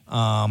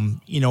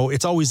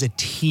 it's always a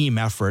team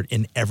effort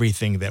in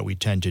everything that we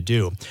tend to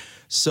do.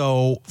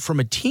 So from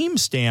a team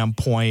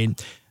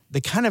standpoint, the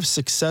kind of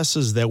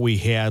successes that we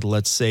had,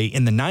 let's say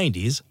in the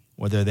 90s,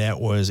 whether that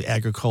was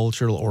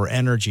agricultural or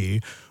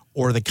energy,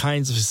 or the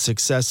kinds of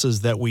successes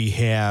that we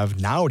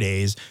have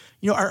nowadays,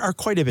 are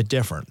quite a bit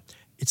different.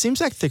 It seems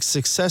like the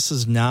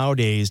successes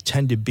nowadays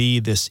tend to be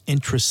this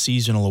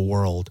intra-seasonal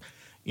world.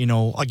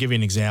 I'll give you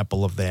an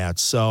example of that.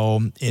 So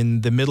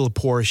in the middle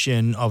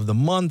portion of the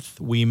month,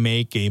 we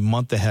make a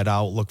month-ahead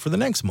outlook for the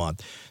next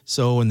month.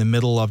 So in the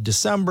middle of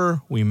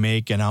December, we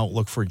make an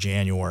outlook for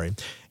January.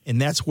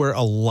 And that's where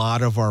a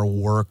lot of our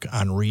work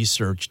on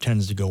research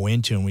tends to go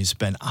into. And we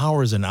spend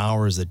hours and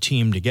hours, the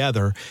team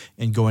together,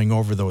 and going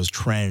over those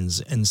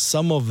trends. And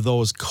some of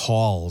those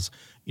calls,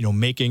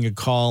 making a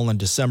call on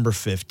December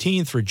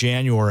 15th for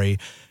January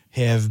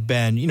have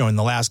been, in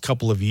the last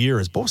couple of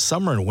years, both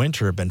summer and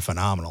winter have been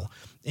phenomenal.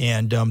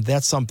 And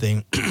that's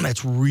something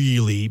that's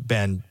really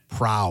been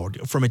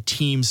proud from a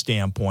team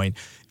standpoint,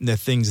 the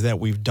things that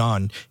we've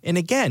done. And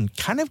again,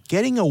 kind of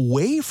getting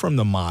away from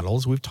the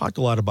models. We've talked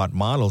a lot about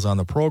models on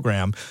the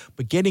program,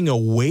 but getting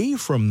away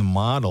from the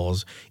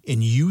models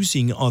and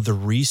using other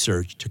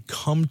research to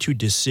come to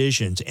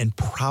decisions and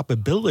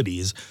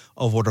probabilities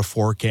of what a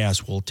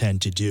forecast will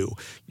tend to do.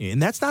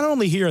 And that's not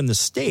only here in the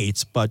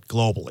States, but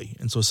globally.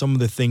 And so some of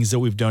the things that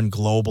we've done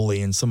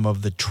globally and some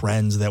of the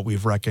trends that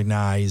we've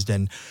recognized,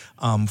 and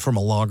from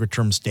a longer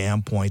term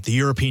standpoint, the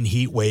European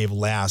heat wave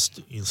last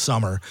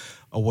summer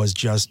was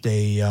just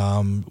a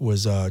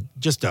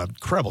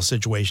incredible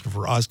situation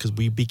for us, because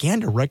we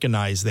began to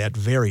recognize that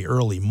very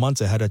early,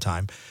 months ahead of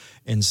time.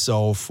 And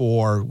so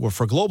for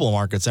global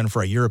markets and for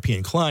our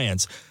European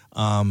clients,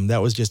 that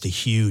was just a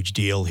huge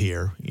deal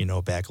here,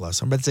 back last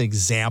summer. But it's an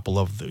example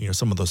of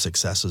some of those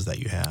successes that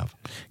you have.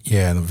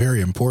 Yeah, and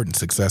very important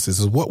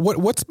successes.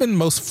 What's been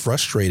most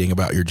frustrating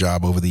about your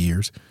job over the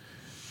years?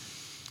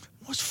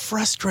 What's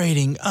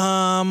frustrating?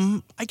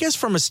 I guess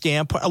from a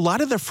standpoint, a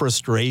lot of the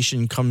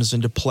frustration comes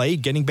into play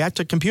getting back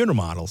to computer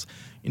models.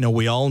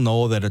 We all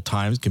know that at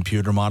times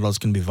computer models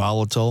can be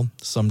volatile.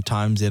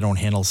 Sometimes they don't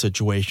handle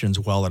situations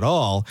well at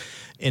all.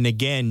 And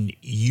again,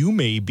 you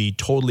may be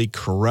totally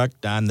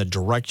correct on the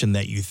direction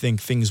that you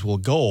think things will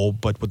go,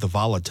 but with the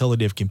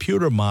volatility of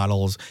computer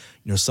models,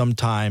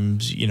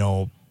 sometimes,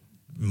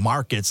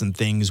 markets and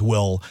things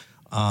will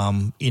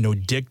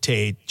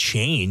dictate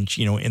change,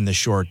 in the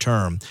short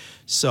term.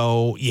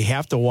 So you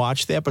have to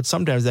watch that, but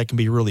sometimes that can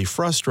be really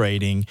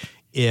frustrating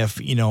if,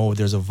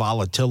 there's a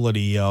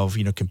volatility of,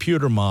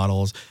 computer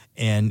models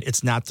and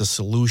it's not the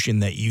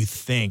solution that you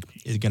think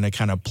is going to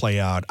kind of play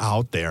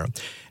out there.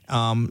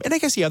 And I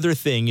guess the other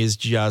thing is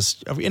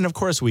just, and of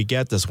course we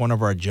get this, one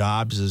of our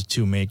jobs is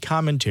to make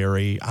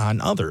commentary on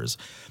others.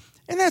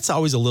 And that's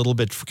always a little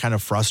bit kind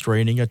of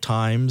frustrating at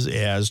times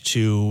as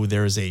to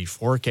there's a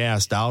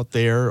forecast out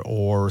there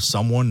or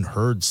someone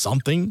heard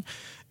something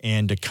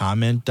and to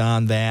comment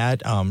on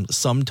that.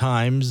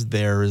 Sometimes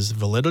there's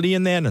validity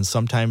in that and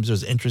sometimes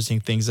there's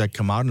interesting things that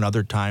come out and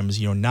other times,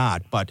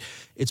 not. But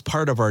it's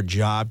part of our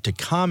job to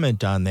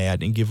comment on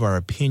that and give our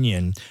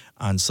opinion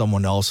on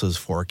someone else's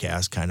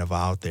forecast kind of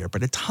out there.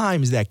 But at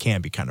times that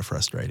can be kind of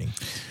frustrating.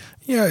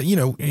 Yeah,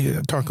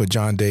 talking with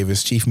John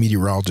Davis, chief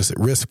meteorologist at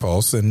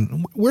RiskPulse,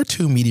 and we're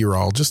two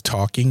meteorologists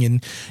talking,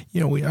 and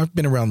I've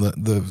been around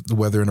the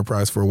weather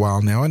enterprise for a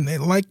while now, and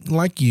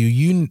like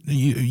you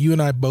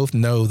and I both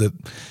know that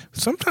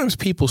sometimes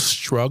people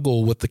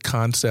struggle with the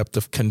concept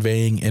of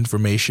conveying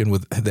information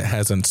that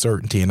has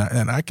uncertainty, and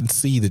I can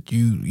see that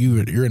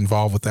you're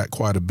involved with that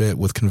quite a bit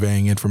with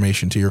conveying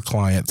information to your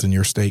clients and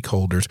your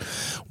stakeholders.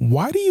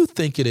 Why do you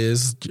think it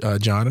is,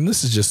 John? And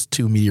this is just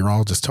two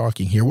meteorologists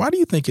talking here. Why do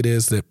you think it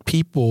is that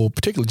people,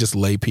 particularly just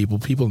lay people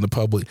in the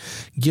public,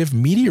 give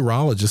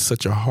meteorologists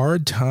such a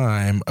hard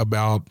time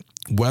about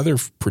weather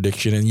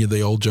prediction? And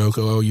the old joke,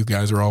 oh, you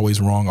guys are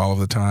always wrong all of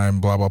the time,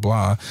 blah, blah,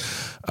 blah.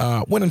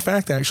 When in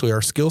fact, actually,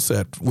 our skill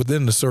set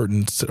within a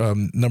certain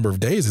number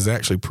of days is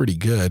actually pretty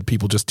good.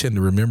 People just tend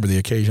to remember the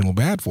occasional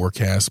bad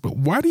forecast. But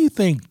why do you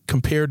think,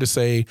 compared to,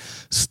 say,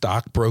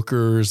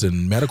 stockbrokers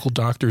and medical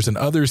doctors and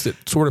others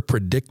that sort of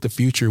predict the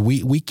future,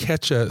 we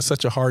catch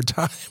such a hard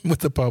time with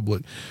the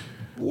public?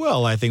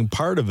 Well, I think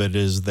part of it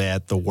is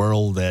that the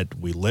world that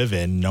we live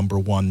in, number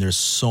one, there's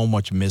so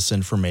much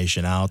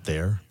misinformation out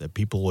there that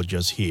people will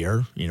just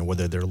hear,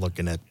 whether they're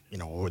looking at,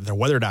 their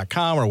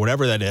weather.com or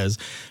whatever that is.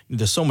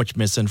 There's so much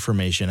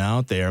misinformation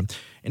out there.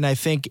 And I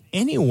think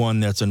anyone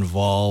that's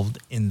involved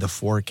in the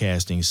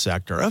forecasting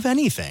sector of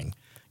anything,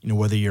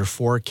 whether you're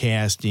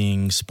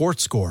forecasting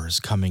sports scores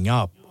coming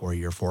up or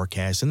you're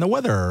forecasting the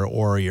weather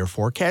or you're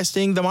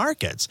forecasting the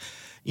markets,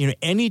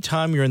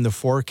 anytime you're in the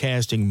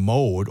forecasting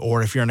mode,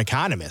 or if you're an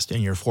economist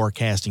and you're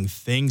forecasting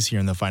things here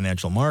in the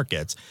financial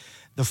markets,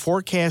 the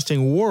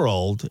forecasting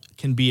world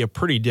can be a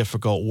pretty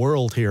difficult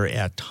world here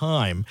at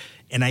time.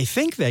 And I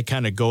think that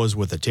kind of goes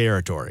with the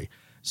territory.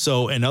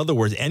 So in other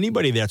words,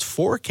 anybody that's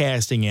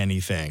forecasting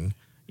anything,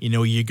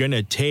 you're going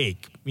to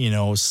take,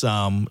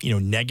 some,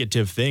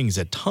 negative things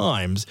at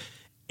times.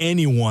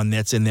 Anyone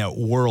that's in that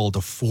world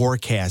of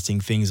forecasting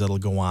things that'll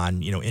go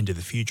on, into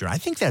the future. I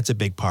think that's a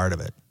big part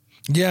of it.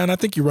 Yeah, and I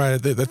think you're right. I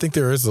think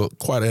there is one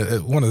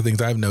of the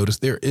things I've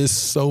noticed. There is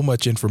so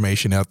much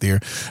information out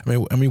there.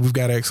 I mean, we've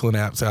got excellent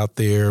apps out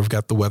there. We've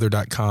got the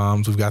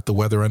weather.coms. We've got the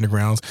weather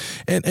undergrounds,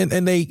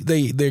 and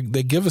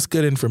they give us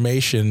good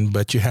information,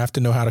 but you have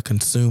to know how to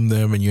consume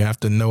them, and you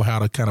have to know how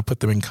to kind of put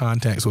them in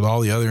context with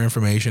all the other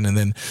information. And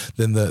then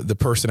the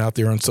person out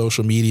there on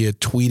social media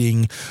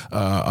tweeting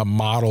a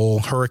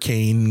model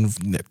hurricane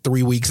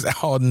 3 weeks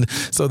out, and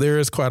so there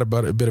is quite a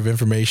bit of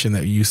information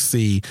that you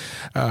see.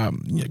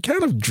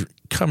 Kind of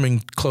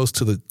coming close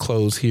to the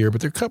close here, but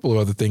there are a couple of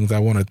other things I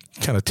want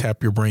to kind of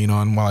tap your brain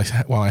on while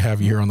I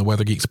have you here on the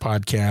Weather Geeks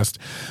podcast.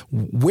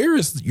 Where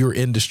is your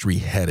industry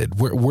headed?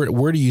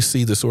 Where do you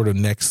see the sort of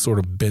next sort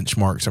of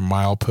benchmarks or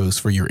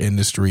mileposts for your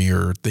industry,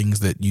 or things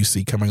that you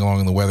see coming along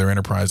in the weather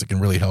enterprise that can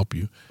really help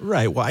you?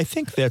 Right. Well, I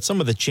think that some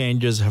of the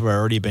changes have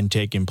already been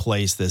taking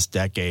place this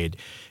decade,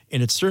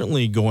 and it's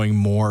certainly going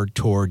more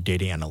toward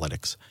data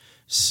analytics.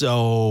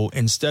 So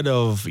instead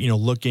of,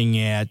 looking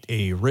at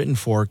a written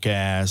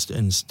forecast,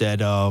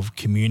 instead of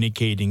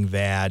communicating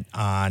that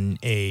on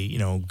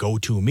a,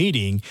 go-to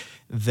meeting,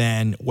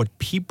 then what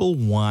people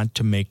want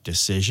to make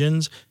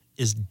decisions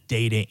is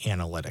data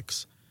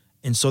analytics.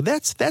 And so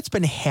that's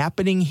been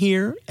happening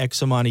here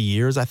X amount of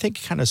years. I think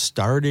it kind of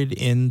started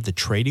in the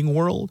trading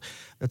world.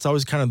 That's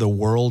always kind of the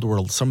world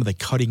where some of the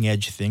cutting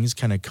edge things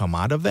kind of come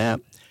out of that.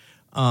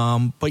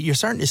 But you're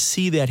starting to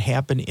see that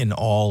happen in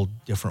all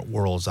different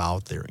worlds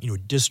out there.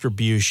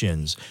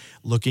 Distributions,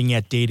 looking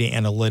at data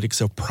analytics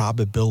of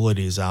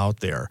probabilities out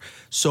there.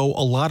 So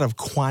a lot of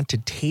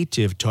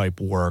quantitative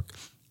type work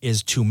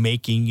is to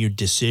making your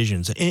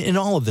decisions in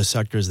all of the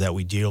sectors that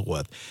we deal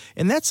with.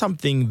 And that's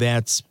something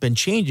that's been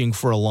changing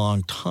for a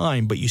long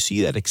time, but you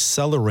see that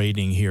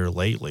accelerating here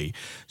lately.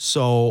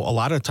 So a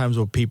lot of times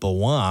what people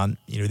want,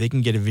 they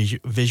can get a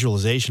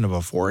visualization of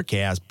a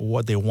forecast, but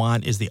what they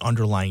want is the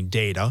underlying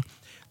data.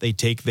 They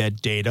take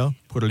that data,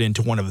 put it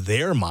into one of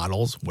their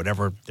models,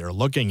 whatever they're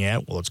looking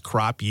at, well, it's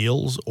crop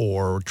yields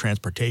or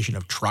transportation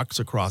of trucks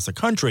across the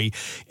country,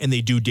 and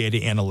they do data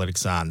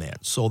analytics on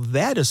that. So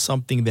that is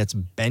something that's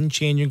been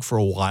changing for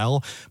a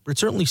while, but it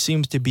certainly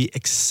seems to be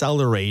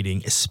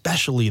accelerating,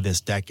 especially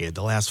this decade,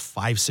 the last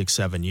 5, 6,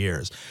 7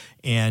 years.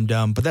 And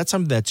but that's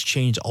something that's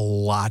changed a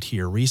lot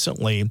here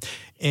recently.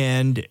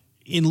 And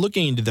in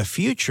looking into the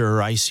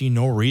future, I see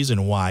no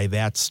reason why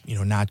that's,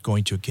 not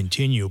going to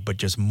continue, but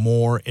just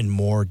more and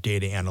more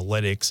data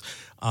analytics.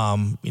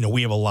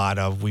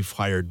 We've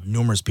hired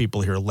numerous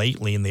people here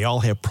lately, and they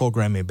all have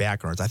programming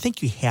backgrounds. I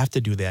think you have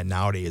to do that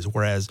nowadays,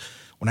 whereas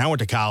when I went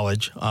to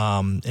college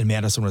in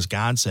Madison,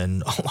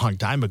 Wisconsin, a long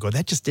time ago,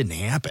 that just didn't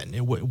happen.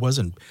 It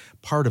wasn't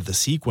part of the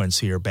sequence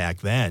here back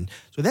then.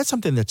 So that's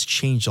something that's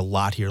changed a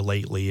lot here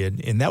lately,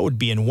 and that would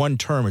be, in one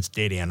term, it's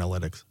data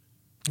analytics.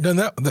 Then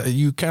that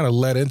you kind of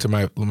led into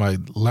my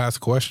last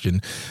question.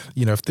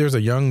 If there's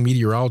a young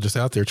meteorologist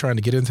out there trying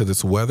to get into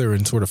this weather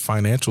and sort of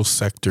financial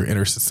sector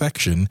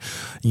intersection,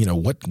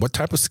 what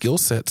type of skill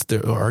sets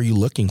are you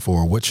looking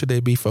for? What should they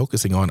be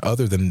focusing on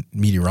other than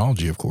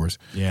meteorology, of course?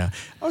 Yeah,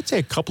 I would say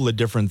a couple of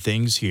different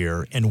things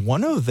here. And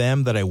one of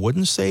them that I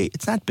wouldn't say,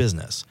 it's not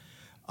business.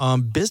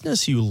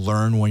 Business you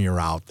learn when you're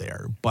out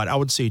there. But I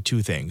would say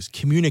two things.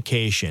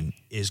 Communication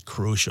is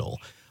crucial.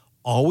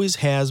 Always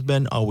has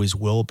been, always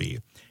will be.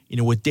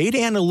 With data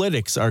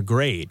analytics are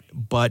great,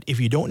 but if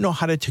you don't know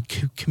how to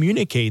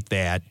communicate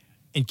that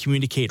and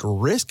communicate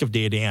risk of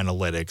data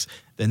analytics,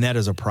 then that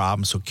is a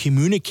problem. So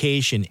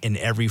communication in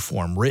every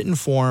form, written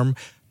form,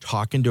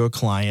 talking to a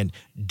client,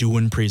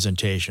 doing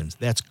presentations,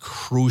 that's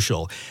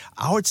crucial.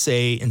 I would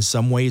say in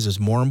some ways is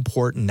more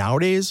important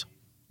nowadays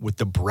with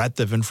the breadth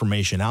of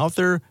information out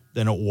there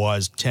than it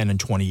was 10 and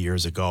 20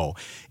 years ago.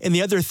 And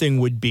the other thing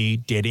would be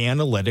data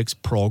analytics,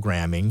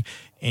 programming,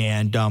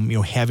 and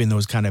having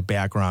those kind of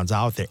backgrounds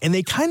out there. And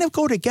they kind of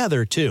go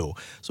together too.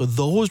 So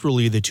those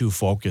really the two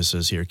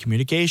focuses here: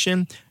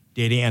 communication,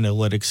 data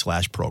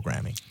analytics /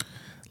 programming.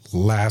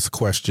 Last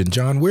question,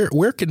 John,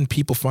 where can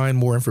people find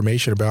more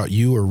information about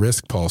you or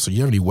Risk Pulse? Do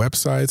you have any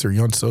websites? Are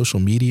you on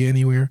social media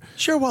anywhere?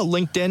 Sure. Well,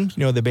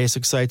 LinkedIn, the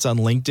basic sites on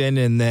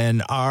LinkedIn. And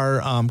then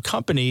our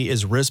company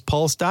is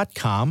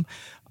riskpulse.com.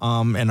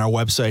 And our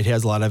website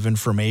has a lot of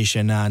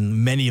information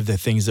on many of the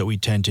things that we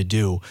tend to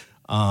do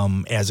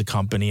as a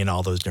company in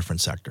all those different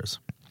sectors.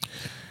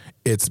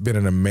 It's been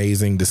an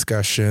amazing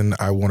discussion.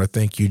 I want to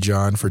thank you,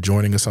 John, for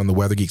joining us on the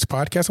Weather Geeks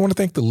podcast. I want to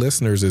thank the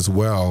listeners as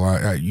well.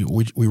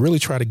 We really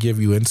try to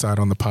give you insight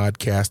on the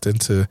podcast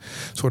into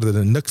sort of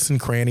the nooks and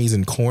crannies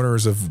and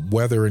corners of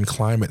weather and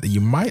climate that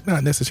you might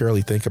not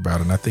necessarily think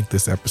about. And I think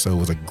this episode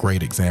was a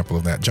great example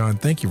of that. John,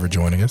 thank you for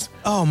joining us.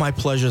 Oh, my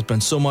pleasure. It's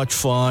been so much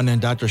fun.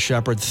 And Dr.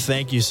 Shepard,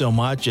 thank you so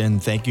much.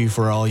 And thank you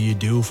for all you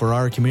do for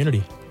our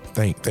community.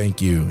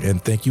 Thank you.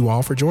 And thank you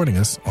all for joining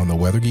us on the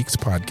Weather Geeks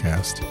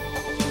podcast.